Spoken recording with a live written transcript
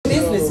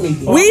business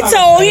meeting. We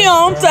told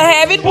him to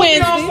have it Put me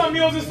on Wednesday. some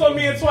music so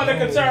me and Twilight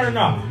can turn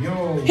up. He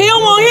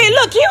don't want it.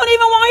 Look, he don't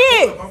even want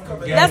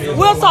it.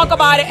 We'll talk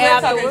about it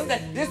afterwards.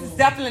 This is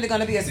definitely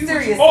going to be a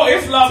serious Oh,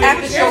 it's love.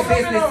 after show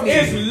business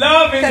It's meeting.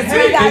 love and Because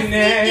we got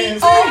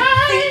happiness.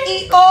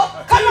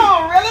 CEO. Come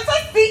on, realtor.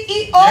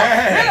 CEO.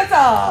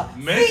 Realtor.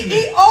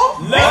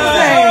 CEO.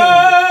 Everything.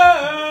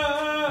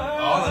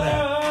 All of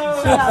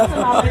that. Shout out to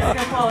my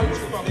Mexican folks.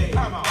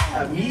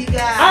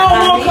 Amiga. I don't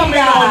want to come in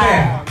on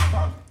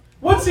that.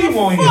 What's he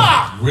want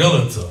here?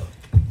 Realtor.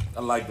 I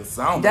like the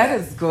sound. That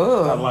is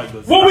good. I like the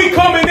What we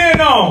coming in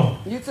on?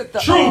 You took the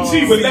True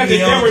T with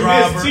legendary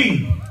driver. Miss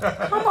T.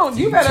 Come on,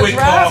 you better Quick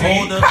car drive.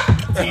 holder.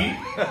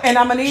 And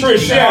I'm gonna need you to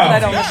do all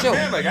that on the show.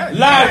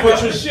 Live with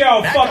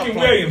Trishelle fucking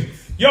Williams.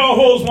 Y'all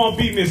hoes want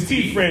to be Miss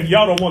T friend.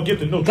 Y'all don't want to get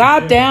to know.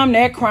 God damn,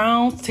 that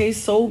Crown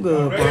tastes so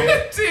good,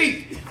 bro.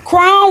 T.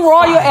 Crown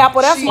Royal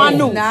Apple, that's my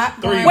new. Not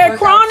going to Wait, work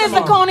Crown out is the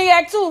tomorrow.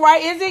 cognac too,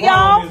 right? Is it,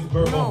 Crown y'all? is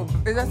bourbon. No,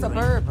 that's a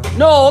bourbon.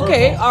 No,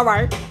 okay, all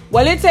right.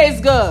 Well, it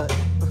tastes good.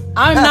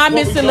 I'm not what we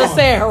missing doing.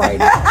 LaSarah right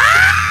now.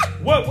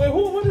 What is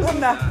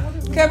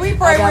it? Can we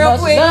pray real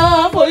quick?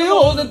 For you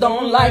hoes that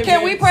don't like Can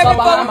me. we pray So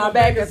before behind we- my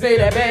back and say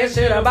that bad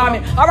shit about me?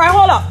 All right,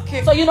 hold up.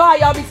 So you know how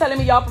y'all be telling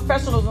me y'all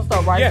professionals and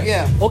stuff, right? Yes.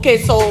 Yeah. Okay,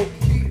 so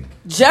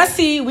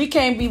Jesse, we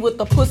can't be with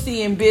the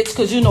pussy and bitch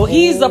because you know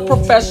he's a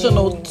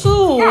professional I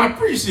too.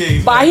 appreciate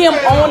you. By him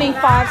owning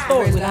 5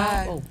 stores.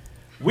 live.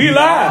 We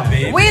live.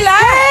 We live.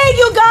 Hey,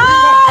 you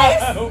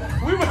guys!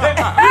 we were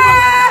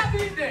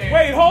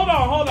Wait, hold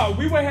on.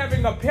 We were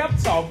having a pep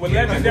talk with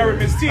legendary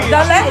Miss T. The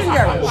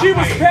legendary. She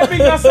was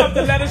pepping us up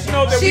to let us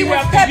know that She we was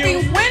have to pepping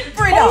use.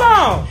 Winfrey Hold up.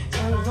 on.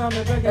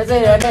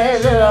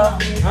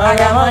 I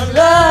got much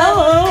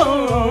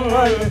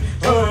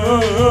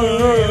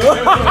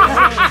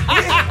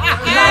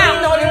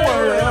You know the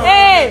word.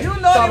 Hey! You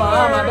know So the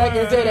behind my word. back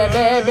and say that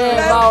bad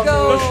Let's about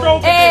go. me. The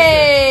stroke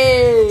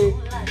Hey!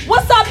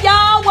 What's up,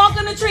 y'all?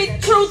 Welcome to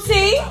True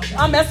Tea.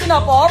 I'm messing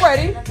up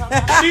already.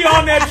 She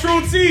on that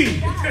true tea.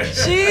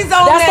 She's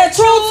on That's that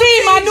the True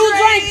Tea, my new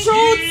drink,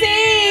 True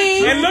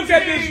Tea. And look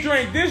at this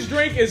drink. This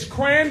drink is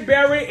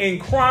cranberry and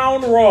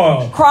Crown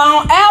Royal.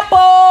 Crown And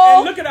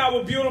Apple. look at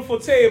our beautiful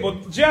table.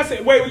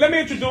 Jesse, wait, let me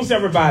introduce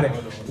everybody.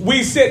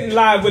 We sitting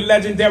live with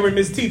legendary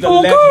Miss T, the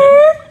Okay.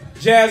 legend.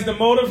 Jazz the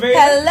Motivator.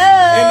 Hello.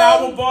 And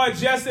our boy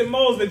Jesse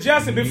Mosley.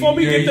 Jesse, before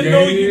we get to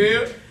know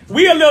you,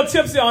 we a little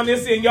tipsy on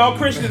this end. Y'all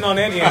Christian on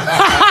that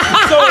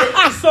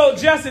end. so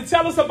Jesse,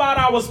 tell us about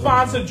our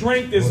sponsored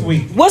drink this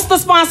week. What's the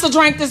sponsor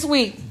drink this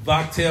week?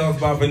 Cocktails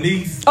by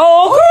Venice.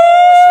 Oh,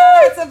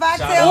 Shout out to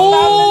Shout Victel.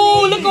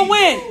 oh, look at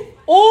Win.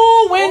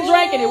 Oh, Win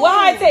drinking it. What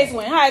how it taste,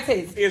 Win? How it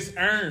taste? It's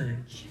orange.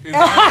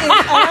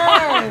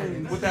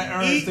 What that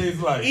orange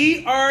tastes like?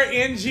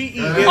 ERNGE.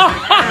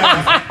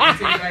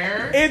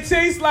 It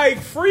tastes like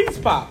freeze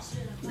pops.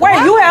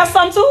 Wait, you have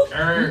some too?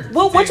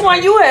 Which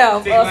one you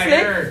have?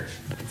 Slick?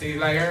 Tastes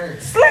like herb.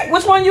 Slick,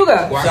 which one you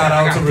got? Shout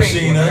out to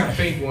Rashina. I got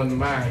fake one to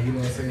mine, you know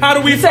what I'm saying? How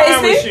do we You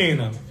find taste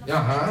Rashina?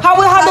 Uh-huh. How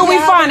do we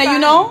Yeah, find it, you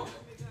know?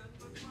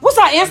 What's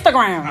our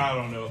Instagram? I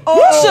don't know.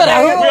 You should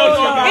have. We'll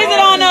talk about Is it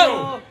on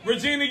the...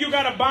 Regina, you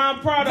got a bomb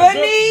product.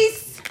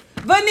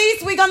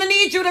 Venice, we're gonna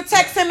need you to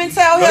text him and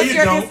tell No, us you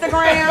your don't.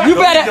 Instagram. You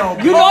No, better,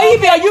 don't. you know he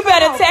be, you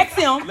better text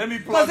him. Let me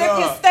plug Because if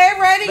you up. stay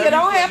ready, Let you me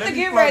don't plug- have let to me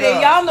get plug ready.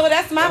 up. Y'all know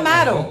that's my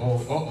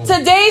motto.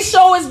 Today's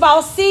show is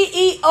about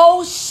CEO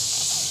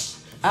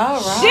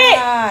All Shit.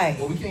 right.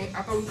 Well, we can't,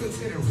 I thought we couldn't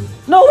say that really.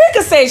 No, we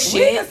can say We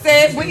shit. just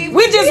said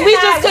We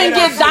just couldn't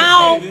get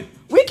down.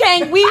 We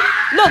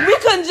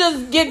couldn't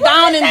just get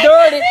down and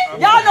dirty.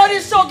 Y'all know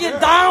this show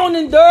get down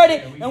and dirty,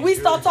 and we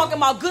start talking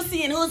about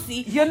gussy and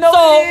hussy. You know so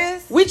what it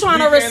is? we trying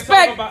to We can't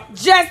respect talk about-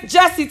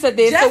 Jesse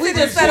today, so we Jesse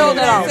just said settled over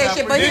it there out. and say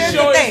shit, but This here's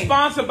show the is thing.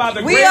 sponsored by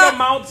the We Greater are-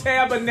 Mount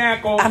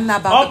Tabernacle I'm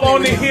not about to up play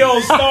on with the you.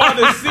 hill, Star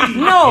to Sea.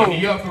 No.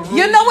 Yeah, for real.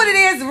 You know what it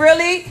is,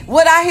 really?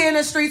 What I hear in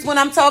the streets when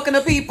I'm talking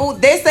to people,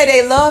 they say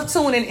they love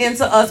tuning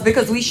into us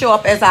because we show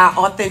up as our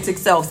authentic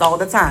selves all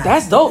the time.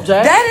 That's dope,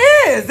 Jazz.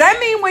 That is. That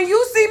mean when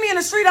you see me in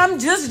the street, I'm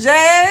just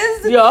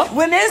Jazz. Yeah.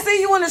 When they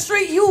see you in the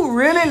street, you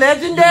really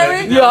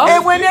legendary. Yeah.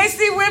 And when they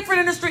see Winfrey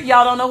in the street,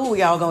 y'all don't know who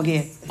y'all gonna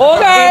get.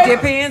 Okay. It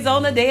depends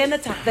on the day and the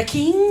time. The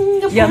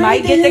king of You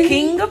might get the Brandon.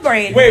 king of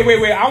Brandon.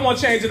 Wait. I want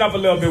to change it up a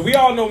little bit. We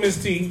all know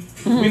Miss T.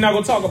 We're not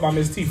going to talk about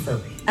Miss T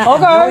first. Okay. No,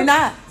 we're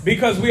not.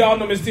 Because we all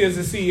know Miss T is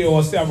the CEO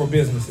of several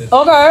businesses.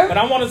 Okay. But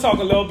I want to talk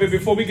a little bit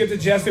before we get to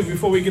Jesse,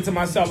 before we get to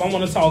myself. I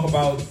want to talk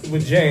about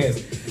with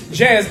Jazz.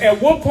 Jazz,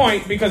 at what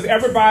point, because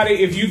everybody,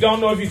 if you don't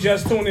know, if you're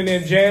just tuning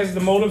in, Jazz the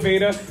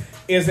Motivator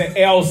is an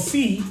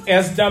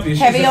LCSW. She's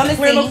Heavy on a the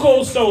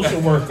clinical social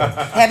worker.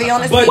 Heavy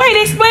on the But- seat.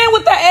 Wait, explain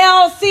what the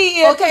LC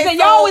is. Okay, Okay, so-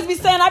 y'all always be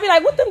saying, I be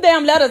like, what them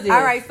damn letters is?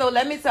 All right, so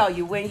let me tell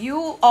you, when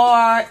you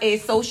are a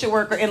social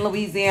worker in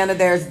Louisiana,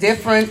 there's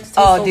different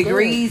so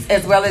degrees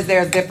as well as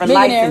there's different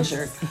Millionaires.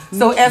 licensures.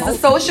 So as a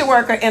social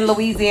worker in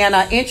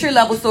Louisiana,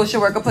 entry-level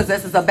social worker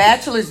possesses a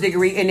bachelor's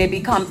degree and they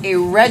become a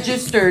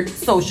registered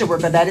social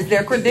worker. That is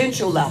their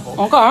credential level.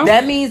 Okay.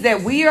 That means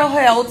that we are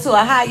held to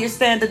a higher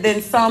standard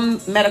than some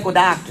medical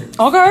doctors.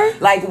 Okay.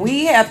 Like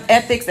we have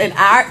ethics, and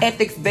our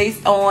ethics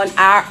based on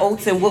our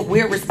oaths and what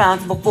we're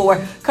responsible for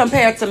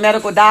compared to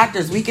medical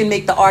doctors. We can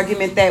make the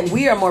argument that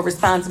we are more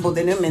responsible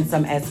than them in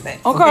some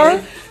aspects.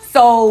 Okay.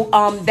 So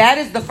that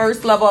is the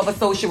first level of a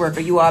social worker.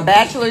 You are a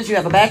bachelor's, you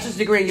have a bachelor's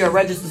degree, and you're a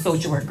registered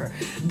social worker.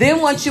 Then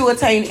once you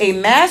attain a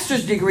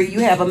master's degree, you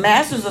have a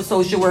master's of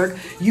social work.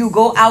 You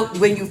go out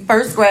when you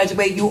first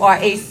graduate, you are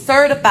a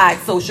certified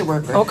social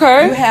worker.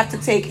 Okay. You have to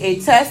take a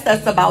test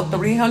that's about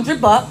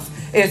 $300.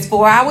 It's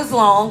 4 hours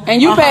long.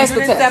 And you passed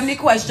the test. 170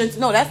 questions.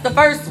 No, that's the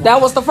first one.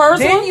 That was the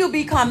first Then one? you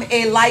become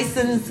a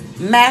licensed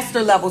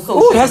master level social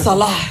Ooh, worker. that's a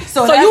lot.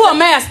 So that's you a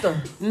master.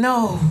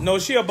 No. No,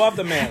 she above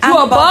the man.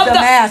 I'm above the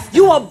master.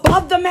 You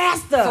above the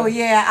master. So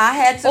yeah, I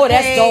had to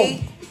that's pay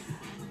dope.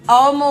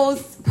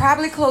 almost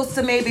probably close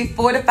to maybe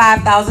 $4,000 to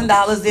 $5,000 in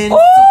supervision,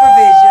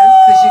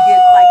 because you get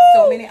like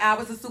so many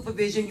hours of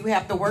supervision. You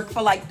have to work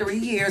for like 3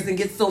 years and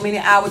get so many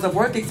hours of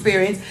work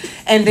experience,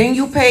 and then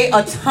you pay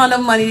a ton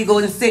of money to go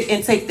and sit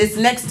and take this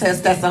next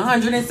test that's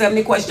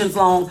 170 questions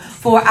long,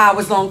 4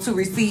 hours long, to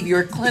receive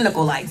your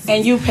clinical license.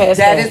 And you passed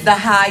that. That is the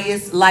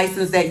highest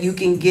license that you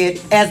can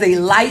get as a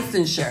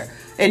licensure.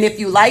 And if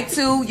you like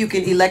to, you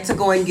can elect to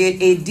go and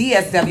get a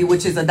DSW,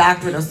 which is a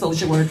doctorate of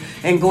social work,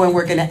 and go and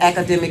work in the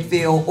academic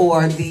field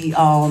or the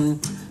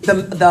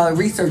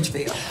research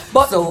field.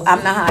 So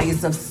I'm the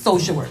highest of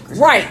social workers.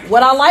 Right.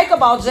 What I like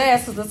about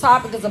Jazz is the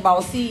topic is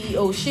about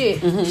CEO shit.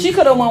 She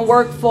could have went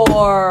work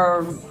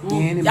for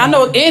I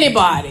know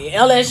anybody.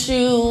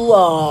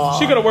 LSU.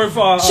 She could have worked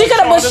for. She could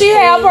have, but she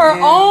have her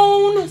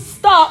own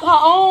stuff. Her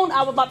own.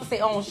 I was about to say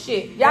own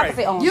shit. Y'all can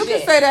say own You shit.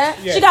 can say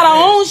that. Yeah. She got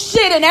her own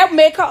shit, and that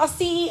make her a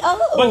CEO.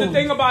 But the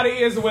thing about it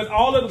is, with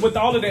all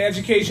of the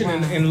education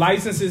and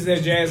licenses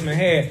that Jasmine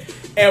had,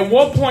 at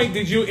what point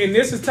did you? And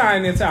this is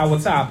tying into our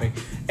topic.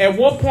 At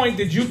what point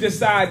did you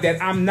decide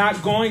that I'm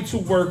not going to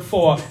work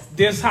for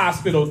this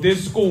hospital,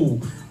 this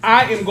school?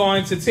 I am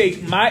going to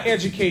take my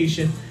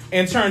education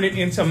and turn it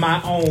into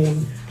my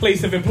own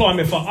place of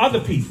employment for other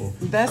people.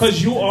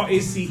 Because you are a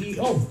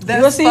CEO. That's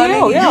You're a CEO,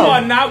 funny. yeah. You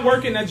are not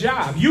working a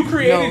job. You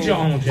created your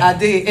own job. I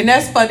did. And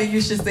that's funny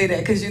you should say that,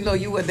 because you know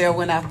you were there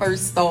when I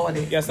first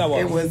started. Yes, I was.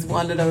 It was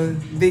one of the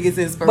biggest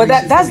inspirations.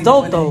 But that's for me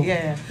dope, doing though. it.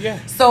 Yeah.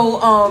 Yeah. So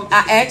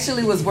I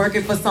actually was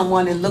working for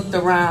someone and looked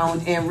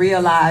around and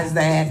realized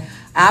that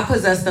I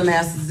possessed a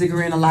master's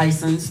degree and a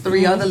license.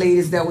 3 other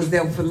ladies that was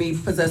there for me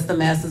possessed a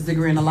master's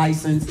degree and a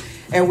license.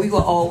 And we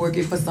were all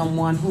working for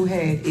someone who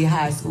had a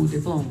high school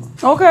diploma.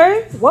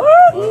 Okay. What?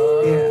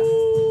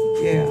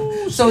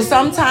 Yeah. So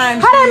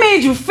sometimes How that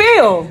made you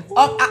feel?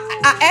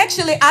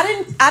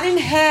 I didn't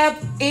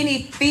have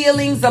any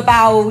feelings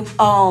about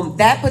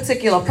that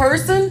particular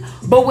person,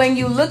 but when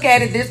you look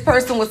at it, this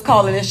person was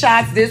calling the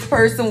shots, this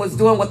person was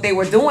doing what they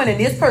were doing, and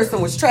this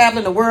person was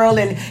traveling the world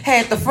and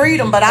had the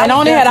freedom, but I And was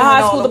only there had a doing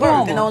high all school the work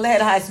diploma. and only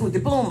had a high school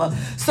diploma.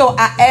 So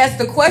I asked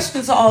the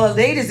question to all the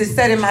ladies. It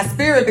set in my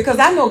spirit, because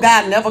I know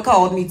God never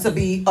called me to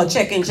be a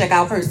check-in,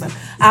 check-out person.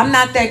 I'm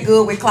not that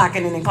good with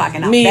clocking in and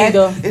clocking out. Me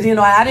either. You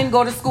know, I didn't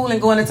go to school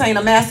and go and attain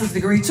a master's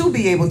degree to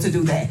be able to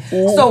do that.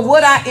 So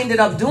what I ended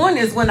up doing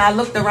is, when I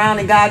looked around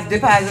and God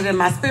deposited in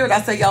my spirit,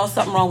 I said, y'all,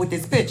 something wrong with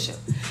this picture.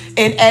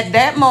 And at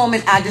that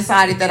moment, I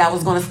decided that I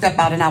was going to step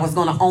out and I was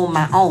going to own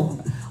my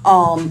own.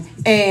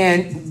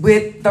 And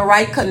with the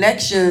right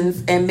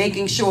connections and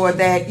making sure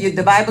that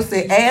the Bible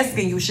said, ask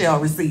and you shall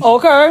receive.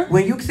 Okay.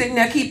 When you sitting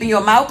there keeping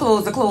your mouth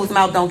closed, the closed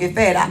mouth don't get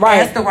fed. I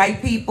Right. asked the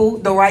right people,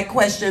 the right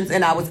questions,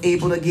 and I was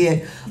able to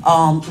get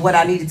what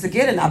I needed to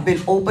get. And I've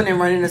been open and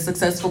running a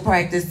successful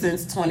practice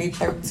since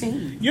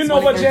 2013. You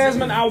know what, 2013.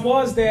 Jasmine? I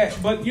was there,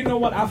 but you know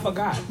what? I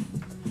forgot.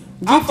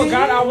 I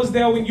forgot I was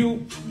there when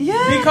you.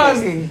 Yeah.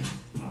 Because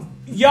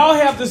y'all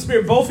have the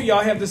spirit. Both of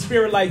y'all have the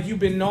spirit like you've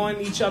been knowing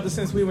each other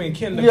since we were in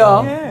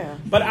kindergarten. Yeah.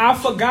 But I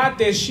forgot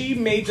that she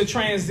made the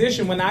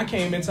transition when I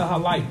came into her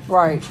life.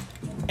 Right.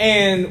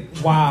 And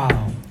wow.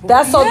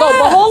 That's so dope. But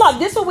Yes. hold up,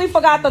 this is what we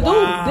forgot to do.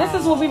 Wow.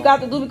 This is what we've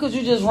got to do, because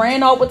you just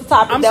ran out with the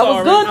topic. I'm That was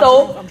sorry. good I'm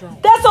though. drunk. I'm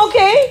drunk. That's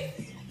okay.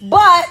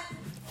 But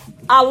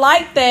I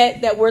like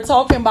that we're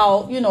talking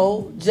about,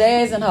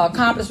 Jazz and her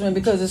accomplishment,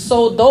 because it's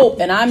so dope,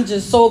 and I'm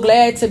just so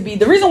glad to be.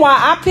 The reason why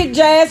I picked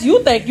Jazz,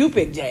 you think you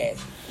picked Jazz,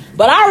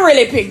 but I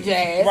really picked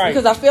Jazz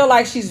because I feel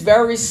like she's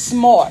very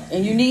smart,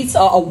 and you need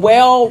a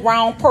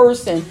well-rounded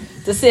person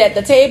to sit at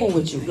the table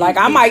with you. Like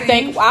I might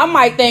think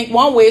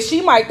one way, she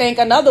might think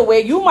another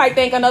way, you might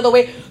think another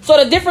way. So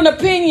the different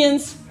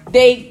opinions,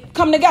 they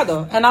come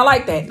together, and I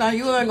like that. Now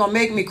you ain't gonna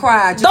make me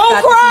cry. Just Don't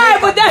got this cry,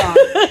 makeup but that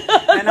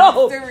done. And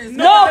I'm serious.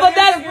 but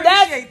that's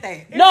appreciate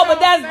that.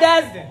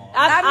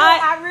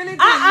 I really do.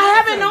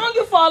 I haven't known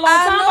you for a long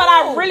I time, know. but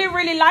I really,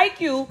 really like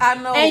you. I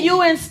know. And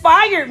you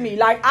inspired me.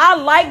 Like I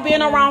like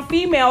being around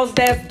females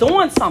that's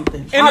doing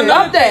something. And I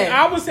love thing, that.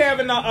 I was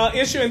having an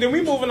issue, and then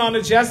we moving on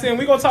to Jesse, and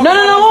we gonna talk. No,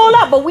 about hold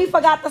up. But we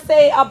forgot to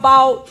say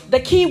about the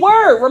key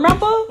word.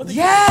 Remember?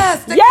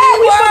 Yes. The Yeah, key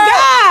we word.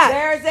 forgot.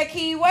 There's a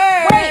key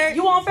word. Wait,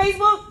 you on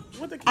Facebook?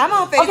 I'm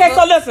on Facebook. Okay,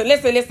 so listen.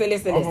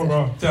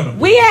 Tell him.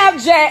 We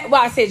have Jazz.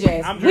 Well, I say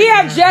Jazz. I'm We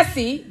have drinking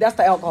Jesse. That's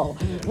the alcohol.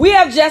 We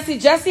have Jesse.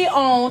 Jesse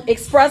on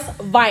Express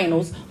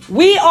Vinyls.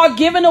 We are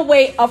giving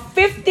away a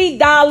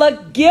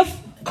 $50 gift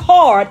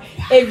card.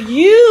 If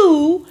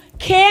you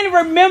can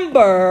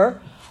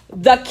remember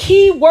the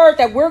key word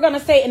that we're going to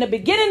say in the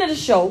beginning of the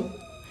show,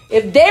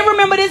 if they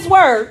remember this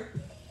word,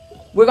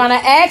 we're going to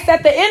ask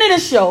at the end of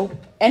the show,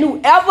 and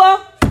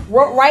whoever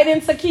wrote right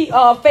into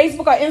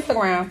Facebook or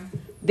Instagram,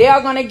 they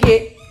are going to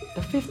get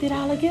the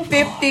 $50 gift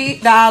card.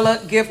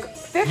 $50 gift card.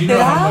 $50? You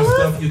know how much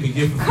stuff you can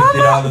get for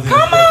 $50 in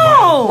Come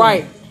on.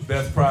 Right.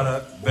 Best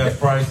product, best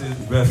prices,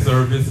 best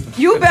service.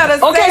 You better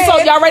say Okay, so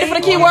y'all ready for the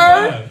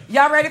keyword?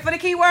 Y'all ready for the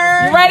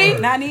keyword? You ready?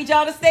 Now I need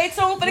y'all to stay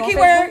tuned for the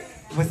keyword.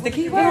 What's the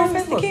keyword?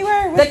 What's the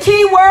keyword? The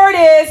keyword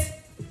is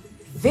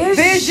vision.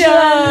 Vision.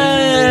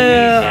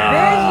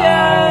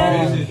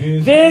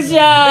 Vision.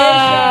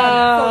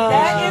 So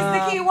that is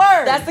the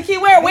keyword. That's the key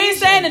word. We ain't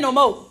saying it no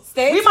more.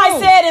 We might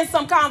say it in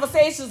some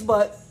conversations,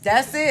 but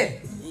that's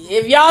it.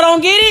 If y'all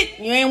don't get it,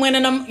 you ain't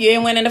winning them. You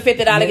ain't winning the $50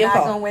 gift card. You're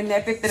not gonna win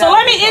that $50. So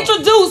let me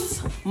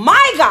introduce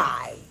my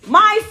guy,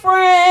 my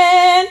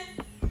friend,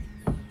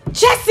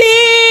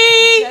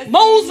 Jesse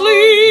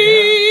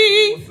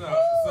Mosley. What's up?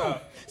 What's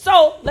up?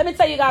 So let me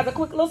tell you guys a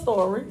quick little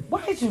story.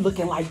 Why is you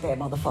looking like that,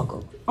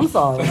 motherfucker? I'm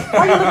sorry.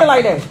 Why you looking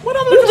like that? What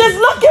I'm you just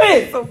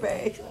looking so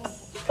bad.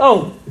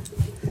 Oh,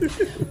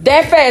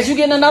 that fast? You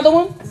getting another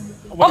one?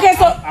 Okay,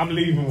 so I'm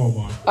leaving with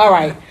one. All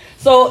right.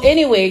 So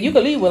anyway, you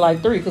can leave with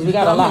like 3 because we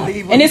got a lot.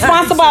 leave with And it's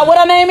sponsored by what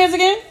her name is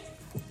again?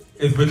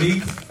 It's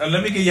Venice.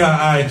 Let me give y'all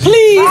an IG.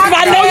 Please, 'cause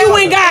I know you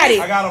ain't got I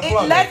it. got a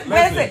plug.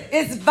 Listen,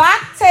 it's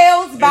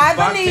Vodtails by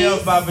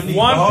Venice. by Venice.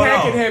 One Hold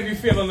packet on. have you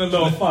feeling a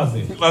little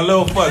fuzzy. A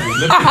little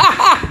fuzzy.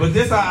 But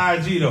this our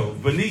IG though.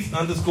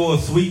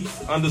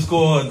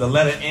 Venice_sweets_ the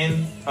letter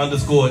N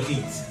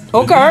 _eats.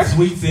 Okay. Venice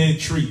Sweets and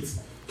treats.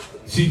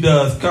 She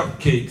does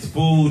cupcakes,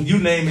 food, you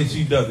name it,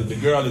 she does it. The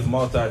girl is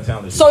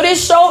multi-talented. So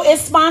this show is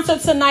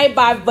sponsored tonight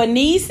by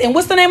Venice. And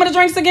what's the name of the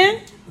drinks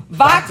again?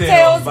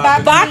 Vodtails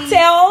by Venice.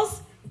 Vodtails.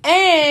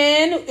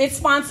 And it's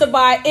sponsored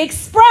by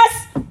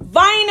Express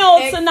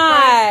Vinyl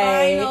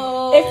tonight.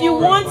 Vinyl. If you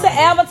want to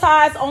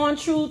advertise on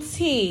True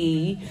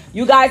Tea,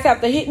 you guys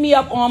have to hit me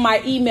up on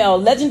my email,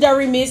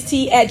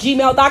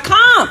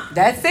 legendarymisstea@gmail.com.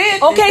 That's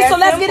it. Okay, It's so that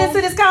let's simple. get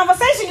into this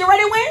conversation. You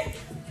ready, Win?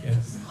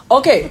 Yes.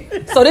 Okay,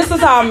 so this is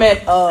how I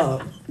met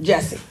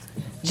Jesse.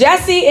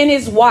 Jesse and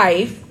his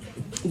wife,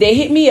 they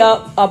hit me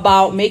up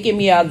about making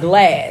me a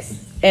glass.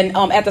 And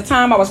at the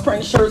time, I was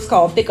printing shirts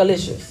called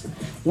Thickalicious,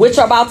 which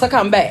are about to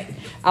come back.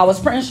 I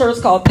was printing shirts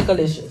called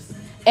Thickalicious.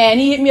 And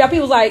he hit me up. He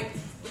was like,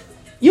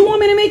 you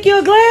want me to make you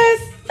a glass?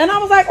 And I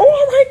was like, oh,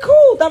 all right,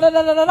 cool.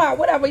 Da-da-da-da-da-da,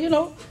 whatever, you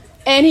know.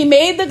 And he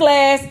made the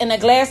glass, and the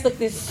glass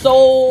looked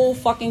so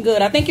fucking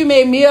good. I think you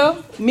made Mia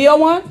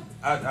one?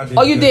 I did.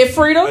 Oh, you did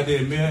Frida? I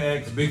did Mia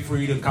X, Big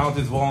Frida,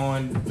 Countess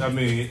Vaughn. I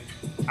mean,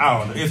 I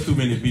don't know. It's too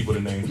many people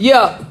to name.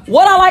 Yeah.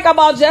 What I like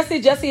about Jesse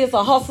is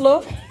a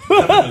hustler.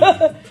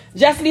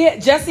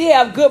 Jesse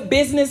have good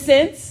business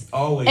sense.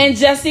 Always. And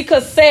Jesse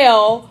could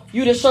sell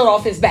you the shirt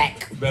off his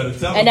back. Better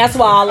tell And that's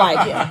why I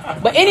like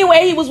him. But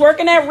anyway, he was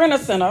working at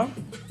Rent-A-Center.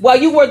 Well,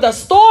 you were the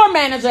store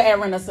manager at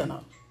Rent-A-Center,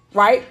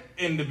 right?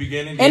 In the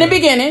beginning. In the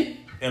beginning.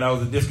 And I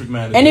was a district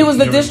manager. And he was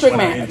the When district I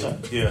manager.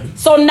 ended. Yeah.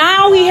 So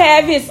now he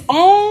have his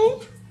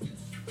own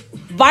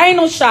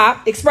vinyl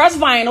shop, Express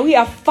Vinyl. He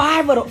have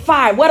five. What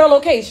are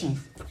locations?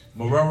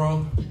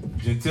 Marrero,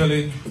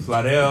 Gentilly,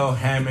 Slidell,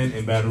 Hammond,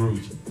 and Baton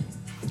Rouge.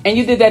 And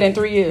you did that in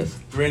 3 years.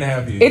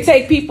 3.5 years. It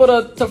take people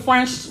to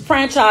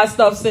franchise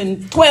stuff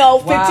in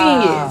 12,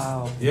 15 years.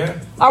 Yeah.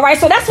 All right,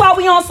 so that's why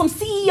we on some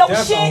CEO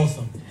That's shit.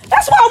 awesome.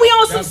 That's why we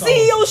on some That's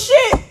CEO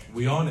shit.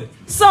 We on it.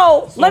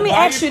 So let me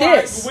buy ask your you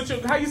cry-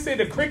 this. how you say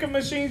the cricket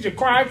machines, your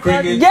cry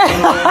Cricket. Yeah.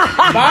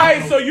 Buy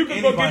it so you can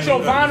go Any get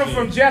your vinyl vinyl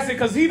from Jesse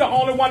because he the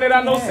only one that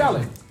I know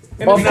selling.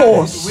 And Of it's-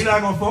 course. We're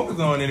not going to focus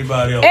on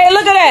anybody else. Hey,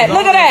 look at that.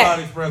 Look at that.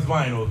 Express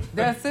Vinyl.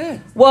 That's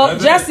it. Well,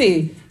 That's it.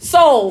 Jesse,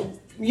 so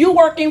you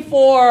working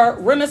for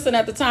Rent-A-Center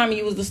at the time,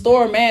 you was the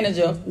store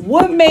manager.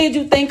 What made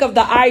you think of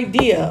the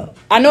idea?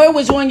 I know it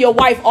was you and your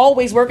wife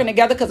always working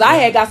together because I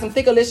had got some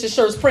Thickalicious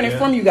shirts printed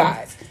from you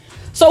guys.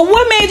 So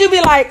what made you be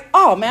like,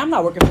 oh man, I'm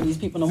not working for these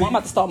people no more. I'm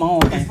about to start my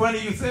own It's thing. funny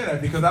you say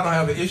that because I don't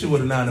have an issue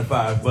with a 9 to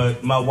 5,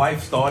 but my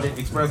wife started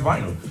Express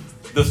Vinyl.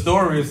 The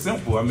story is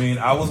simple. I mean,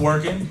 I was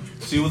working,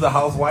 she was a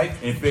housewife,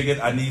 and figured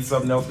I need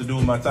something else to do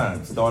with my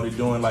time. Started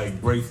doing like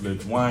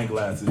bracelets, wine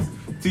glasses,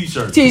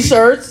 t-shirts.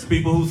 T-shirts.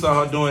 People who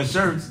saw her doing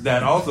shirts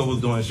that also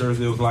was doing shirts,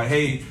 it was like,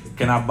 hey,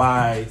 can I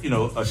buy,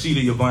 a sheet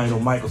of your vinyl?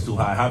 Michael's too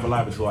high,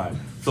 Hyperlife too high.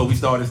 So we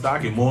started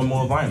stocking more and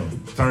more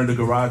vinyl. Turned the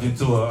garage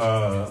into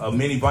a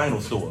mini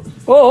vinyl store.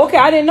 Oh, okay.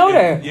 I didn't know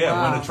that.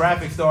 Yeah, when the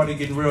traffic started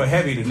getting real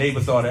heavy, the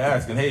neighbors started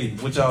asking, hey,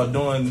 what y'all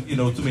doing,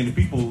 too many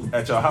people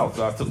at your house.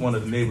 So I took one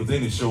of the neighbors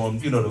in and show them,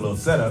 the little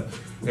setup.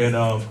 And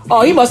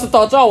Oh, he must have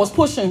thought y'all was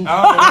pushing.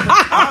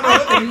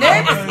 I don't know.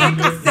 Neighbors think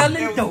you're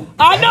selling dope.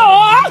 I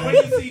know. When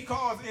you see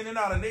cars in and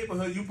out of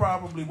neighborhood, you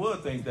probably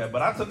would think that.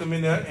 But I took them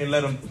in there and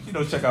let them,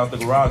 check out the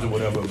garage or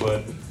whatever.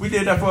 But we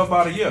did that for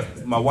about a year.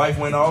 My wife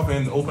went off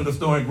and opened a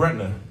store in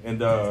Gretna.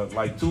 And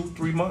like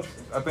 2-3 months,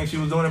 I think she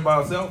was doing it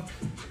by herself.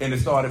 And it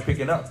started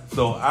picking up.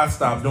 So I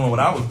stopped doing what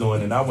I was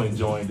doing and I went and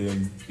joined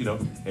and,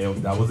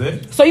 and that was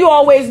it. So you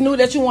always knew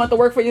that you wanted to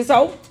work for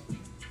yourself?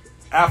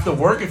 After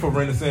working for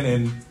Renison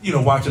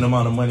and, watching the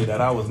amount of money that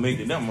I was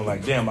making, then I'm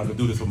like, damn, I could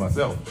do this for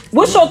myself.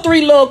 What's your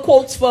 3 little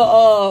quotes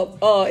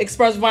for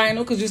Express Vinyl?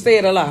 Because you say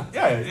it a lot.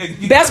 Yeah.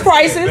 Best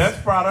prices.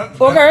 Best product,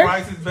 okay. Best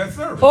prices, best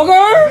service. Okay.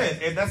 That's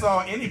it. And that's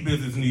all any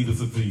business needs to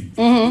succeed.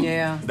 Mm-hmm.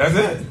 Yeah. That's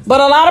it. But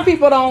a lot of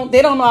people don't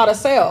know how to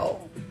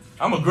sell.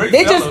 I'm a great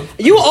seller.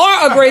 You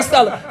are a great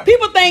seller.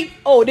 People think,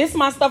 oh, this is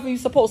my stuff and you're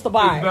supposed to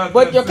buy.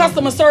 But your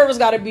customer service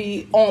got to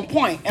be on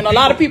point. And a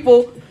lot of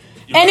people...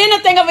 And then the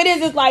thing of it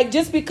is, it's like,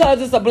 just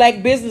because it's a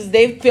black business,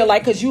 they feel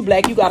like because you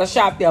black, you got to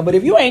shop there. But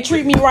if you ain't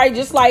treat me right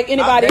just like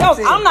anybody else,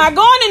 I'm not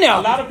going in there.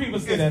 A lot of people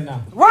say that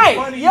now.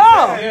 Right,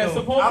 Yeah,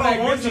 support I black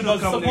don't want you to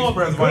business, come to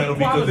support Express good Vinyl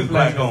because quality it's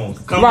black black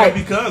owned. Come Right.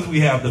 there because we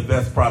have the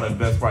best product,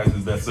 best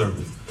prices, best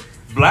service.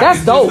 Black That's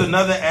is dope. just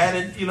another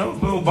added,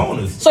 little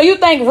bonus. So you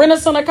think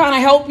Renaissance kind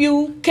of help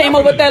you came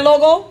up with that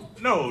logo?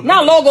 No.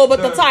 Not logo,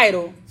 but the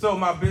title. So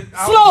my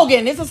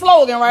slogan. It's a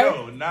slogan, right?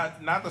 No,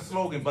 not the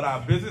slogan, but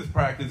our business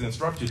practice and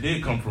structure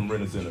did come from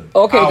Renaissance.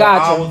 Okay, our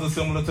gotcha. Hours are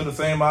similar to the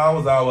same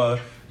hours. Our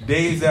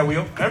days that we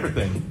open,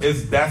 everything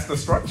that's the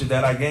structure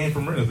that I gained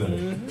from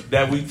Renaissance.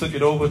 That we took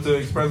it over to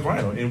Express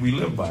Vinyl and we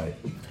live by it.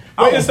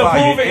 But it's a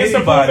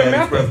proven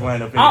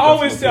method. I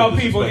always tell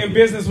people in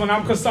business when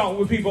I'm consulting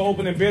with people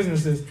opening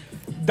businesses,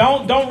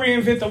 don't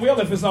reinvent the wheel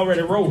if it's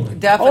already rolling.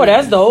 Definitely. Oh,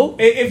 that's dope.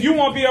 If you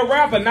want to be a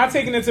rapper, not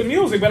taking it to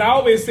music, but I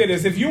always say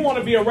this: if you want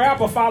to be a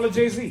rapper, follow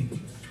Jay-Z,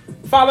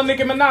 follow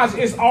Nicki Minaj.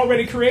 It's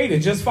already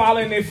created. Just follow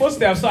in their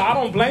footsteps. So I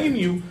don't blame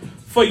you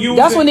for you.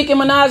 That's what Nicki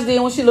Minaj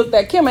did when she looked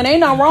at Kim, and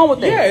ain't nothing wrong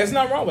with that. Yeah, it's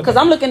not wrong with that.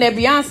 Because I'm looking at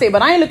Beyonce,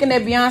 but I ain't looking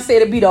at Beyonce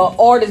to be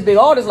the big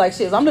artist like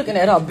she is. I'm looking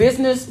at her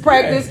business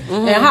practice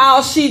and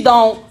how she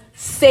don't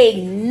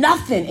say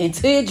nothing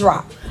until it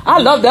drop. I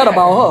love that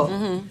about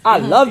her. I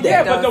love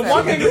that. Yeah, but the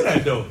one thing do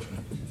that though.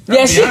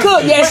 Yeah, she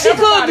could. Yeah, she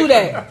could do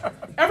that.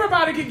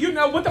 Everybody can,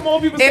 what the more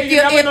people say, you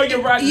never know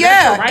you're right.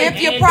 Yeah, right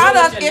if your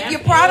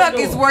product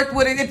is worth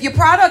what if your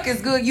product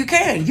is good, you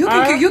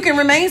can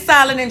remain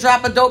silent and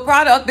drop a dope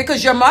product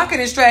because your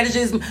marketing strategy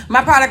is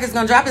my product is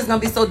gonna drop. It's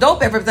gonna be so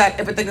dope.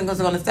 Everything is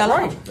gonna sell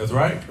out. That's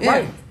right. Yeah.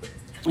 Right.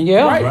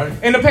 Yeah. Right.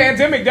 And the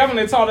pandemic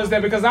definitely taught us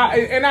that because I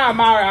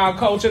admire our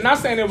culture. Not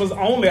saying it was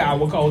only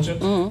our culture,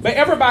 but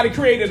everybody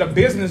created a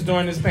business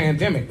during this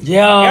pandemic.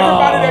 Yeah.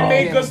 Everybody that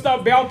made good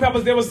stuff, bell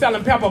peppers, they were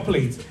selling pepper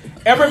plates.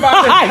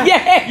 Everybody,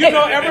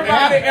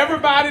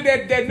 everybody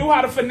that knew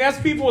how to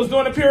finesse people was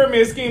doing a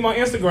pyramid scheme on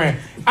Instagram.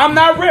 I'm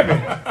not ribbing.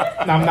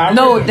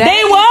 No,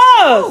 they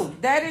was.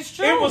 That is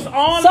true. It was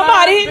online.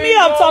 Somebody hit me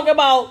up talking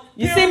about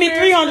you send me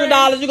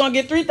 $300, you're gonna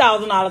get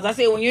 $3,000. I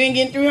said, well, you ain't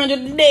getting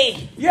 $300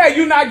 today. Yeah,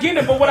 you're not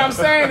getting it. But what I'm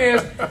saying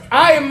is,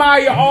 I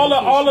admire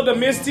all of the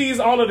Miss T's,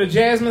 all of the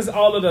Jasmines,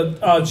 all of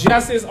the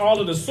Jesses,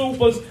 all of the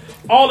Supers,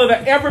 all of the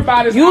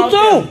everybody's. You out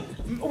too.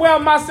 There. Well,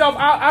 myself,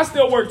 I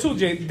still work 2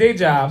 day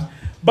jobs,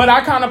 but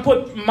I kind of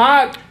put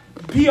my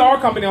PR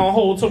company on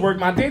hold to work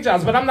my day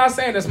jobs. But I'm not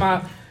saying that's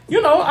my.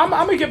 I'm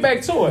gonna get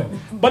back to it.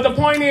 But the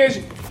point is,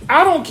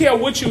 I don't care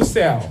what you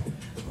sell.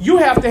 You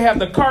have to have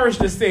the courage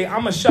to say,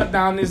 I'm gonna shut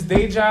down this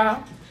day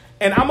job,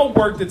 and I'm gonna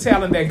work the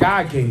talent that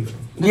God gave you.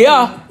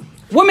 Yeah.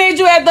 What made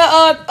you have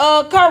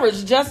the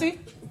courage, Jesse?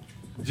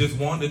 Just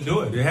wanted to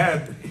do it.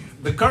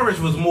 The courage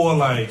was more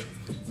like,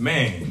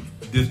 man,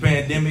 this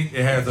pandemic,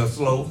 it has us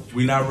slow.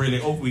 We not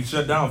really open. We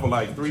shut down for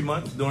like 3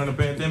 months during the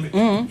pandemic,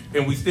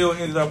 and we still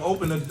ended up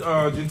opening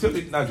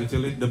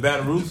the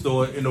Baton Rouge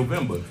store in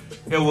November.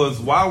 It was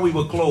while we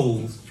were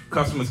closed,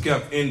 customers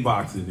kept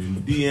inboxing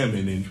and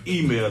DMing and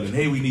emailing,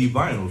 hey, we need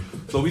vinyl.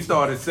 So we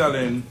started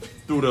selling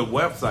through the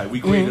website. We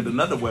created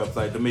another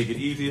website to make it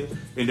easier,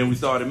 and then we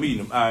started meeting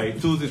them. All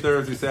right, Tuesday,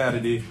 Thursday,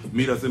 Saturday,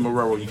 meet us in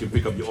Marrero. You can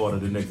pick up your order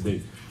the next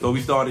day. So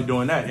we started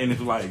doing that, and it's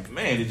like,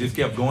 man, it just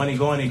kept going and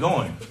going and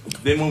going.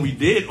 Then when we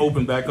did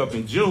open back up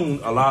in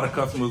June, a lot of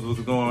customers was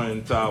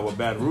going to our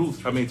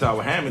to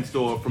our Hammond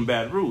store from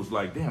Baton Rouge.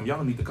 Like, damn,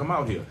 y'all need to come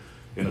out here.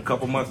 And a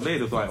couple months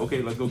later, it's like,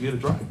 okay, let's go get a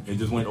try. It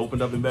just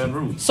opened up in Baton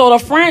Rouge. So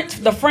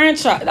the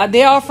franchise, are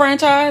they all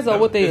franchise or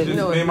what they is?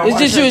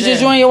 It's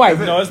just you and your wife.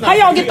 No, it's not. How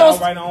y'all get those?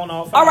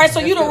 All right, so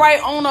you the right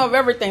owner of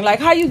everything. Like,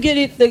 how you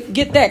get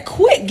that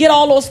quick? Get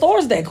all those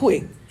stores that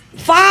quick?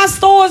 5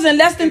 stores in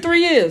less than 3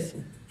 years.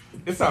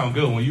 It sounds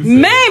good when you say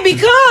Man,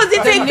 because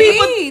it take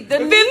people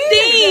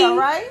 15,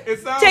 right?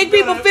 Take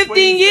people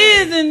 15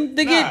 years and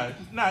to get.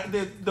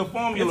 The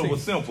formula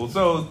was simple.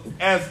 So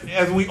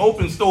as we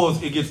open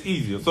stores, it gets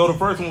easier. So the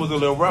first one was a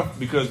little rough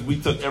because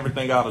we took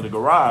everything out of the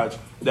garage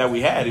that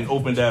we had and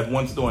opened that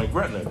one store in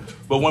Gretna.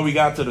 But when we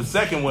got to the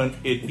second one,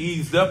 it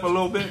eased up a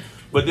little bit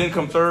But then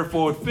come third,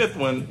 fourth, fifth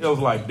one, it was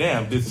like,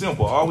 damn, this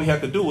simple. All we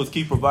have to do was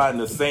keep providing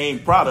the same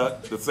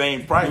product, the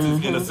same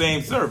prices, and the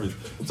same service.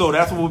 So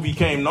that's what we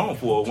became known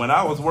for. When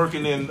I was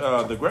working in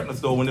the Gretna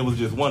store, when it was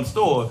just one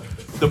store,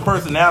 the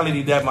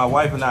personality that my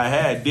wife and I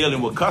had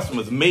dealing with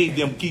customers made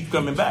them keep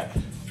coming back.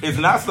 It's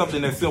not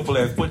something as simple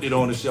as putting it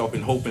on the shelf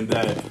and hoping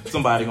that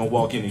somebody gonna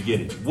walk in and get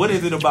it. What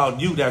is it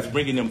about you that's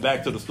bringing them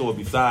back to the store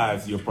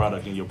besides your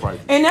product and your price?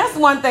 And that's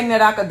one thing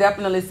that I could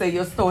definitely say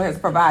your store has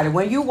provided.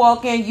 When you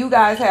walk in, you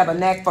guys have a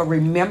knack for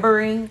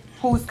remembering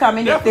who's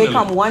coming. Definitely. If they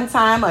come one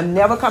time or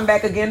never come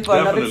back again for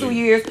another Definitely.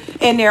 2 years,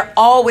 and they're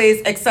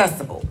always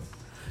accessible.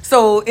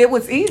 So it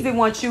was easy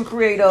once you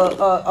create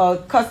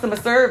a customer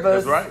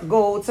service That's right.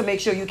 goal to make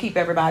sure you keep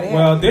everybody happy.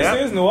 Well, this Yeah.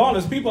 is New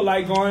Orleans. People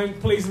like going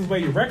places where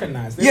you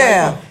recognize. They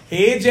Yeah. Like,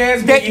 hey,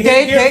 Jasmine, They, you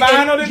they, get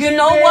vinyl and this you year,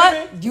 know baby?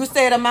 what? You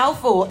said a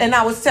mouthful. And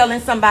I was telling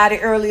somebody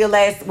earlier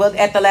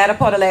at the latter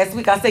part of last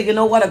week, I said, you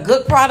know what? A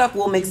good product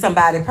will make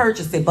somebody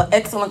purchase it, but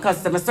excellent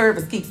customer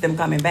service keeps them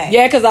coming back.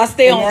 Yeah, because I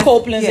stay And on that's-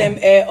 Copeland's yeah.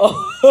 and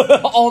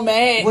on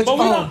Manhattan. Which But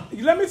we phone?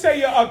 don't, let me tell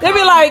you a They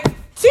be like,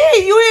 T,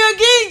 you here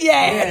again?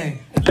 Yeah. Yeah.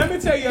 Let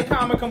me tell you a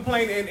common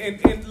complaint,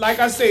 and like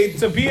I say,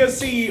 to be a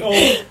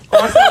CEO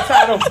on some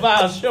title of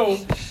our show,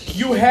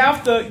 you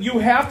have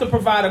to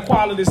provide a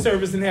quality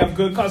service and have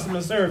good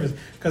customer service.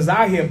 Because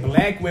I hear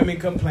black women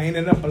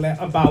complaining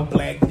about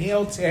black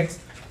nail techs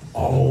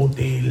all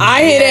day long.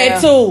 I hear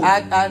that too.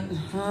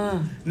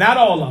 Not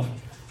all of them.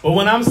 But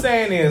what I'm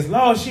saying is,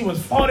 Lord, she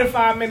was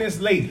 45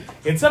 minutes late.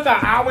 It took an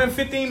hour and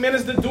 15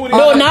 minutes to do it.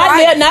 No, the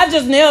price. not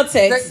just nail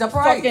techs. The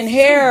price, fucking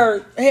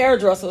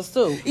hairdressers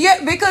too.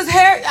 Yeah, because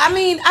hair,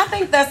 I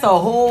think that's a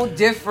whole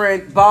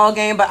different ball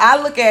game. But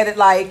I look at it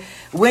like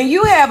when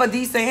you have a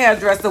decent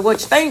hairdresser,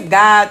 which thank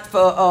God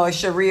for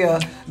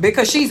Sharia,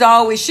 because she's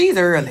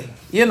early.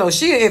 You know,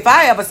 if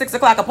I have a 6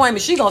 o'clock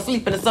appointment, she gonna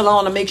sleep in the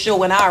salon to make sure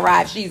when I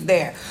arrive, she's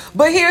there.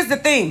 But here's the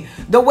thing.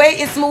 The way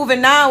it's moving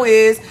now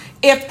is,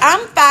 if I'm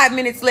 5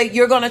 minutes late,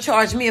 you're going to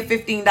charge me a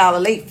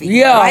 $15 late fee.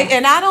 Yeah. Right?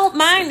 And I don't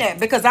mind that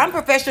because I'm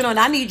professional and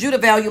I need you to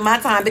value my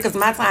time because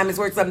my time is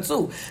worth something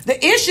too. The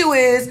issue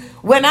is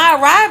when I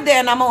arrive there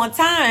and I'm on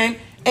time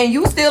and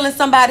you still in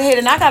somebody's head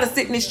and I got to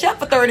sit in this check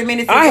for 30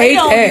 minutes and I wait hate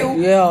on that,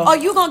 you. yeah. Are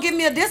you going to give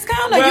me a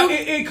discount? Well,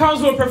 it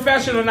comes with a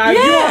professional. Now, if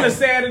you on a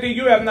Saturday,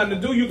 you have nothing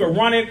to do, you can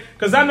run it.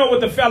 Because I know what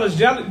the fellas,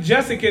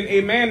 Jessica and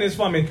Amen is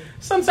for me.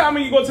 Sometimes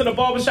when you go to the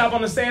barbershop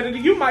on a Saturday,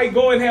 you might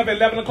go and have an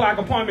 11 o'clock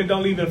appointment,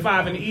 don't leave at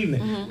 5 in the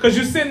evening. Because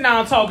you're sitting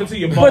down talking to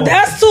your barber. But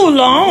that's too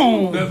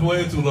long. That's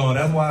way too long.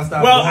 That's why I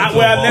stopped.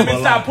 Let me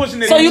stop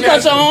pushing it. So you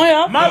cut your own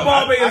hair? My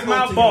barber I is go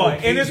my to boy,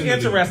 you and it's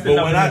occasionally. interesting.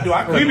 But when I do,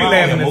 I cut we be my own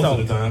hair laughing and most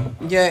of the talking.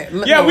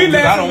 time. Yeah, we I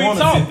laugh don't and we wanna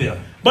talk. sit there.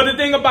 But the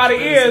thing about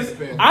it is,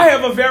 I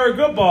have a very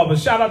good barber.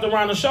 Shout out to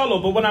Ronald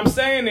Charlo. But what I'm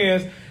saying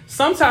is,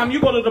 sometimes you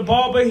go to the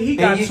barber, he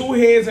got two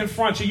heads in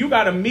front of you. You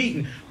got a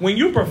meeting. When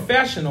you're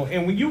professional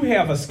and when you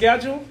have a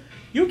schedule,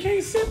 you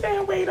can't sit there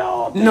and wait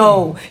all day.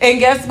 No. And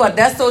guess what?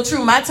 That's so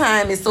true. My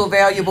time is so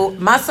valuable.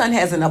 My son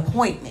has an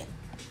appointment.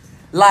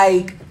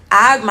 Like,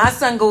 my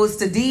son goes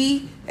to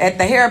D at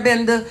the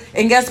hairbender,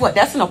 and guess what?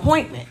 That's an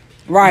appointment.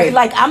 Right.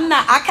 Like,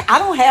 I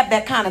don't have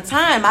that kind of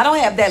time. I don't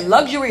have that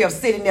luxury of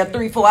sitting there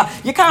 3-4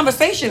 hours. Your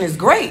conversation is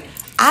great.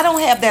 I don't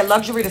have that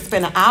luxury to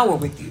spend an hour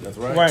with you. That's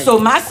right. Right. So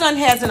my son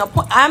has an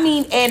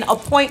appointment.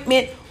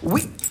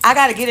 I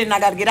got to get in and I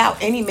got to get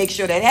out, and he makes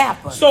sure that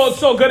happens.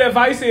 So good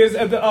advice is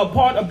a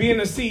part of being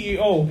a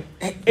CEO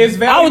is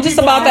value. I was just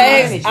about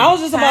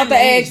to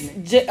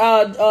management.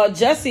 ask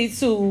Jesse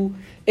to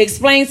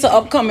explain to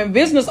upcoming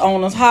business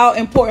owners how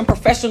important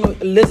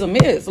professionalism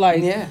is.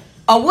 Like, Yeah.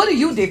 What do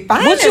you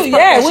define what as you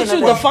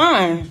professional?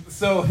 define?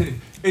 So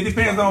it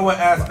depends on what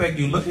aspect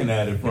you're looking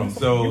at it from.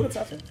 So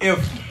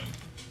if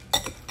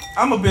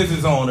I'm a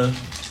business owner,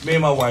 me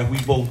and my wife, we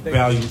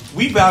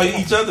value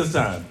each other's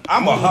time.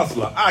 I'm a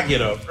hustler. I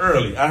get up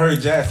early. I heard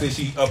Jazz say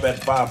she up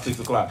at 5, 6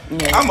 o'clock.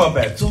 I'm up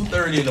at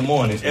 2:30 in the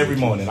morning every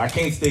morning. I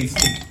can't stay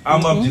asleep.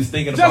 I'm up just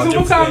thinking about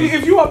Justin, what time?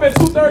 different If you up at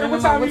 2:30,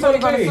 what time you What go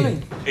time to you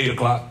bed? 8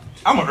 o'clock.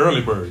 I'm an early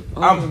bird.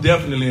 I'm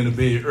definitely in the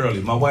bed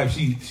early. My wife,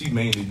 she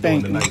mainly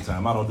doing the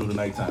nighttime. I don't do the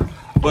nighttime.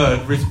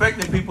 But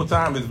respecting people's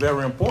time is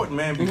very important,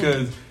 man,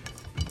 because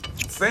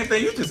same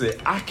thing you just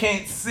said. I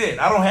can't sit.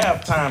 I don't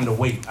have time to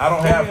wait. I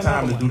don't have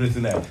time to do this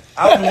and that.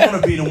 I don't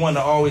want to be the one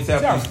to always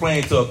have to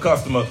explain to a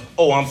customer,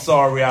 oh, I'm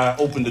sorry, I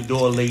opened the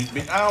door late.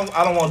 I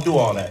don't want to do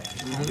all that.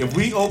 If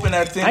we open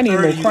at 10:30,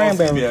 you're going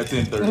to see me at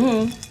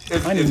 10:30.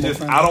 It's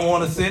just, I don't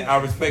want to sit. I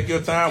respect your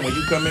time. When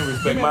you come in,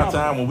 respect my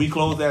time. When we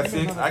close at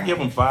 6, I give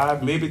them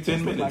 5, maybe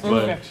 10 minutes.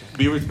 But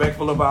be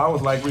respectful of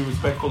ours like we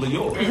respectful of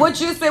yours.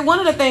 What you said, one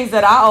of the things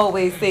that I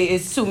always say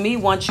is, to me,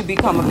 once you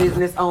become a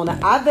business owner,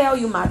 I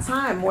value my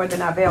time more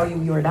than I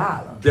value your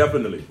dollar.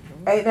 Definitely.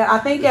 And I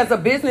think as a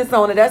business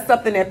owner, that's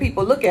something that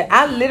people look at.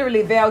 I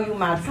literally value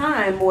my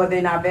time more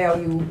than I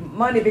value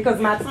money, because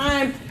my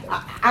time,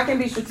 I can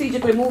be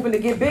strategically moving to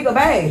get bigger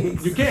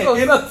bags. You can't. So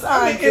In the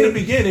sometimes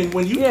beginning,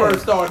 when you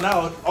first starting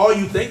out, all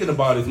you thinking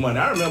about is money.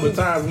 I remember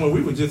times when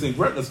we were just in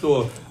Gretna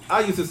store, I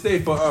used to stay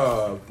for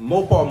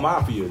Mopar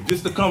Mafia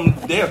just to come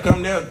there,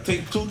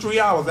 take 2-3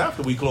 hours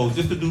after we close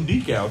just to do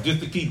decals, just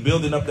to keep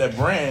building up that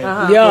brand.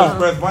 Yeah.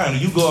 Express Vinyl.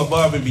 You go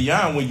above and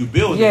beyond when you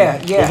build Yeah,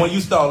 it. yeah. But when you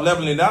start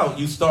leveling it out,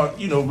 you start,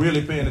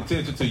 really paying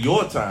attention to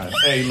your time.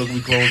 Hey, look,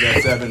 we closed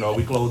at 7 or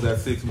we closed at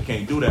 6. We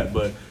can't do that.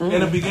 But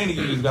in the beginning,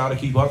 you just gotta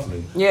keep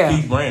hustling. Yeah.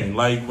 Keep branding.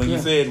 Like when you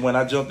said when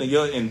I jumped in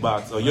your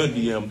inbox or your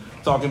DM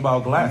talking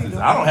about glasses,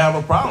 I don't have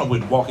a problem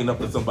with walking up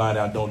to somebody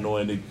I don't know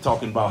and they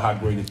talking about how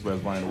great Express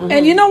Vinyl is.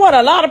 And you know what?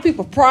 A lot of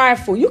people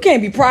prideful. You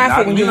can't be prideful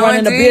Not when me. you're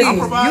running a Indeed.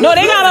 business. I'm No,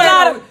 they got a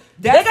lot of.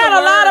 That's They got the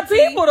a lot word, of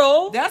people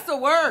though. That's the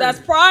word. That's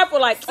prideful.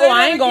 Like, Say I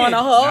that ain't going to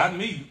again. her. Not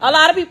me. A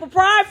lot of people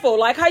prideful.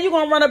 Like, how you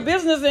gonna run a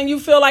business and you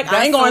feel like I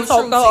That's ain't gonna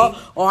so talk true, to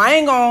T. her, or I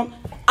ain't gonna.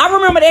 I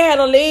remember they had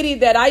a lady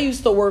that I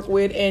used to work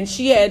with, and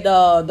she had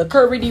the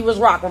Curvy Divas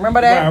Rock.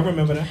 Remember that? Right, I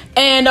remember that.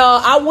 And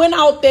I went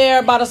out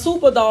there by the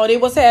Superdome. They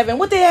was having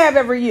what they have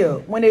every year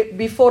when it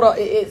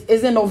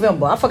it's in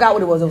November. I forgot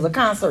what it was. It was a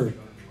concert.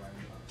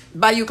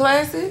 Bayou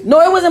Classic?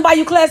 No, it wasn't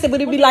Bayou Classic, but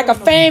it'd be like a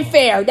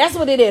fanfare. That's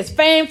what it is.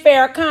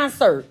 Fanfare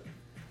concert.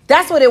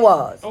 That's what it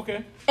was.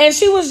 Okay. And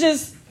she was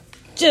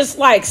just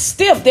like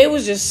stiff. They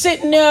was just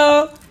sitting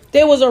there.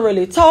 They wasn't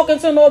really talking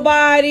to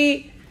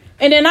nobody.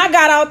 And then I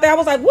got out there. I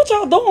was like, what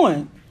y'all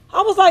doing?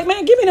 I was like,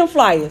 man, give me them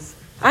flyers.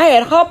 I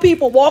had her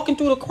people walking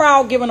through the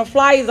crowd giving the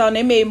flyers out, and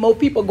they made more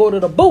people go to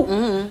the booth.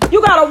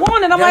 You got to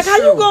warn it. I'm That's like, how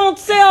true. you going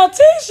to sell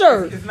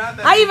T-shirts? It's not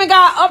that I even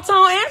got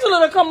Uptown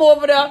Angela to come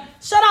over there.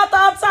 Shout out to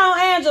Uptown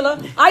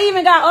Angela. I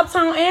even got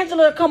Uptown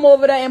Angela to come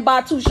over there and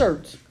buy 2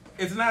 shirts.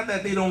 It's not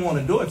that they don't want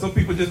to do it. Some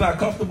people just not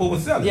comfortable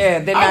with selling. Yeah,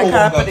 they're I not will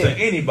walk up confident.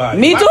 to anybody.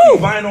 Me If too. I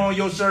see vinyl on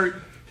your shirt.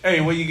 Hey,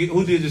 where you get?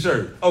 Who did your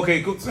shirt?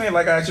 Okay, cool. Saying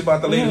like I asked you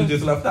about the lady who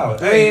just left out.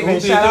 Hey, Raven, who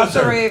did shout your out to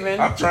shirt? Raven.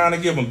 I'm trying to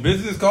give them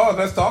business cards.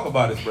 Let's talk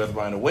about Express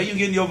Vinyl. Where you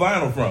getting your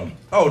vinyl from?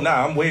 Oh,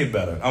 nah, I'm way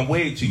better. I'm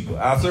way cheaper.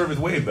 Our service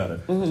way better.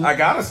 I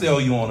gotta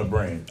sell you on a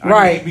brand. I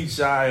Right. can't be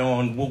shy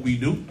on what we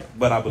do,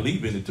 but I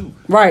believe in it too.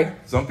 Right.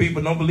 Some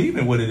people don't believe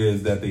in what it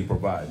is that they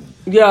provide.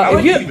 Yeah. I If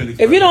believe in you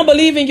Express don't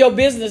believe in your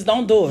business,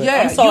 don't do it.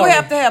 Yeah, I'm sorry. you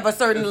have to have a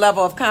certain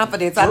level of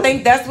confidence. I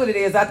think that's what it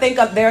is. I think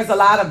there's a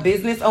lot of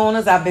business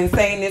owners. I've been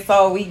saying this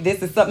all week.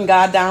 This is something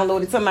God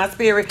downloaded to my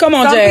spirit. Come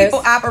on, Some Jazz.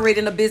 people operate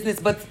in a business,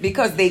 but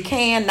because they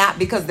can, not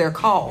because they're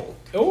called.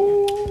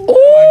 Ooh.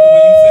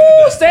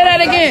 Ooh, say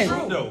that again.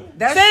 True, though.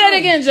 That's Say that true.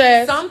 again,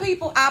 Jazz. Some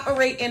people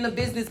operate in the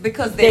business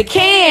because They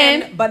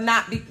can. but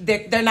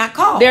they're not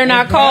called. They're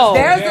not called.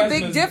 There's a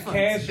Jasmine's big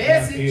difference. Cash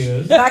app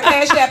is. My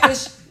cash app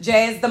is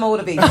Jazz the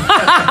Motivator.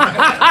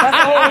 That's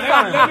the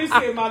whole Let me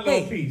firm. say my little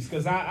Hey. piece,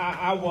 because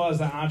I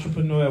was an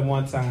entrepreneur at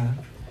one time,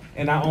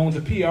 and I owned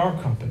a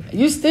PR company.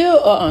 You still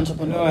an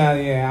entrepreneur. Well,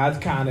 yeah,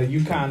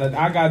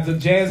 I got the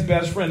Jazz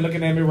best friend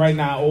looking at me right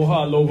now. Oh,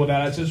 her logo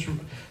that I just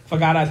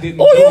forgot I didn't.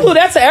 Oh, you do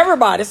that to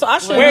everybody, so I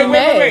shouldn't be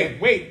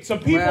mad. Wait. So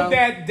people Well.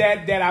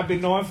 that I've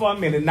been knowing for a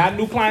minute, not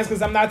new clients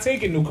because I'm not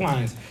taking new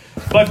clients.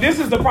 But this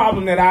is the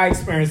problem that I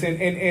experienced,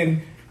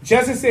 and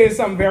Jesse said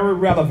something very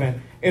relevant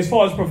as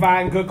far as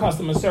providing good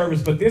customer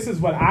service. But this is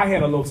what I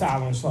had a little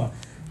tolerance for.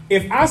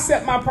 If I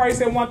set my price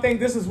at one thing,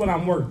 this is what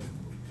I'm worth.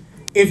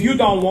 If you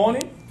don't want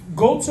it,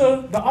 go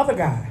to the other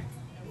guy.